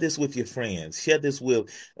 Share this with your friends. Share this with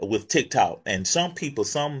TikTok. And some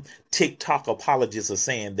TikTok apologists are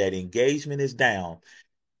saying that engagement is down.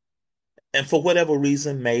 And for whatever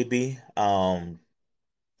reason, maybe,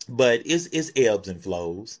 but it's ebbs and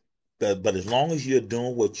flows. But as long as you're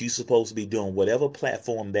doing what you're supposed to be doing, whatever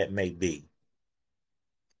platform that may be,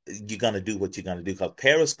 you're gonna do what you're gonna do. Because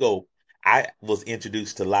Periscope, I was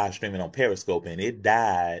introduced to live streaming on Periscope, and it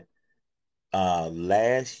died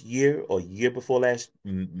last year or year before last,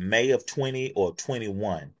 May of 20 or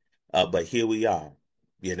 21. But here we are.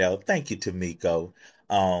 Thank you, Tamiko.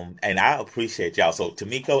 And I appreciate y'all. So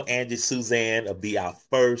Tamiko, Angie, Suzanne will be our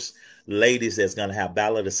first ladies that's gonna have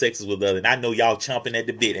Battle of the Sexes with us. And I know y'all chomping at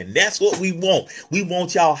the bit. And that's what we want. We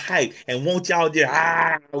want y'all hype and want y'all just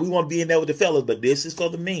we want to be in there with the fellas, but this is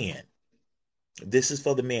for the men. This is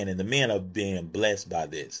for the men, and the men are being blessed by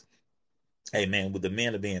this. Amen. With the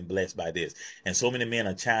men are being blessed by this. And so many men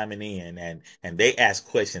are chiming in and they ask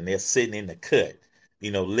questions. They're sitting in the cut,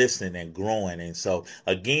 listening and growing. And so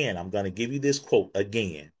again, I'm going to give you this quote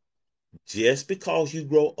again. Just because you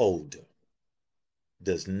grow older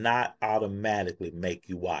does not automatically make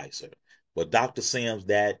you wiser. But Dr. Sims,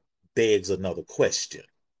 that begs another question.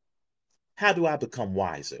 How do I become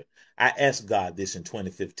wiser? I asked God this in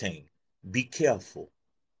 2015. Be careful.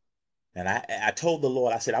 And I told the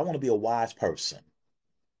Lord, I said, I want to be a wise person.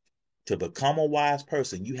 To become a wise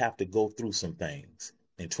person, you have to go through some things.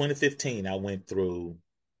 In 2015,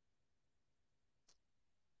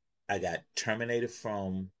 I got terminated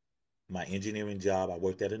from my engineering job. I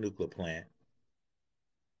worked at a nuclear plant.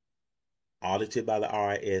 Audited by the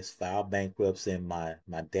IRS, filed bankruptcy, and my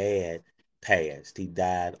dad passed. He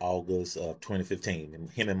died August of 2015. And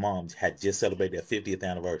him and mom had just celebrated their 50th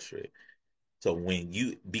anniversary. So when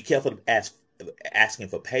you be careful of asking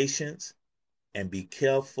for patience, and be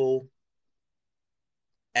careful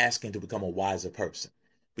asking to become a wiser person,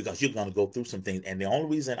 because you're going to go through some things. And the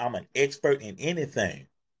only reason I'm an expert in anything,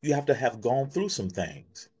 you have to have gone through some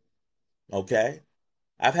things. Okay?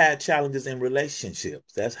 I've had challenges in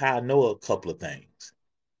relationships. That's how I know a couple of things.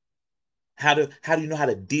 How do you know how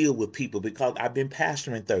to deal with people? Because I've been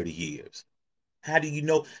pastoring 30 years. How do you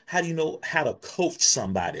know how to coach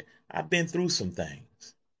somebody? I've been through some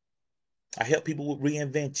things. I help people with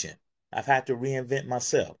reinvention. I've had to reinvent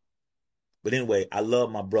myself. But anyway, I love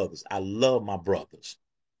my brothers. I love my brothers.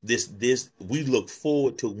 We look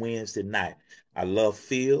forward to Wednesday night. I love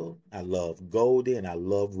Phil. I love Goldie, and I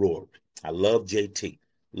love Rory. I love JT.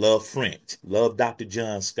 Love French. Love Dr.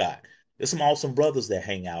 John Scott. There's some awesome brothers that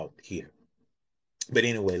hang out here. But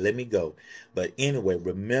anyway, let me go. But anyway,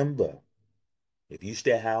 remember, if you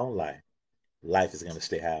stay high on life, life is going to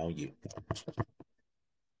stay high on you.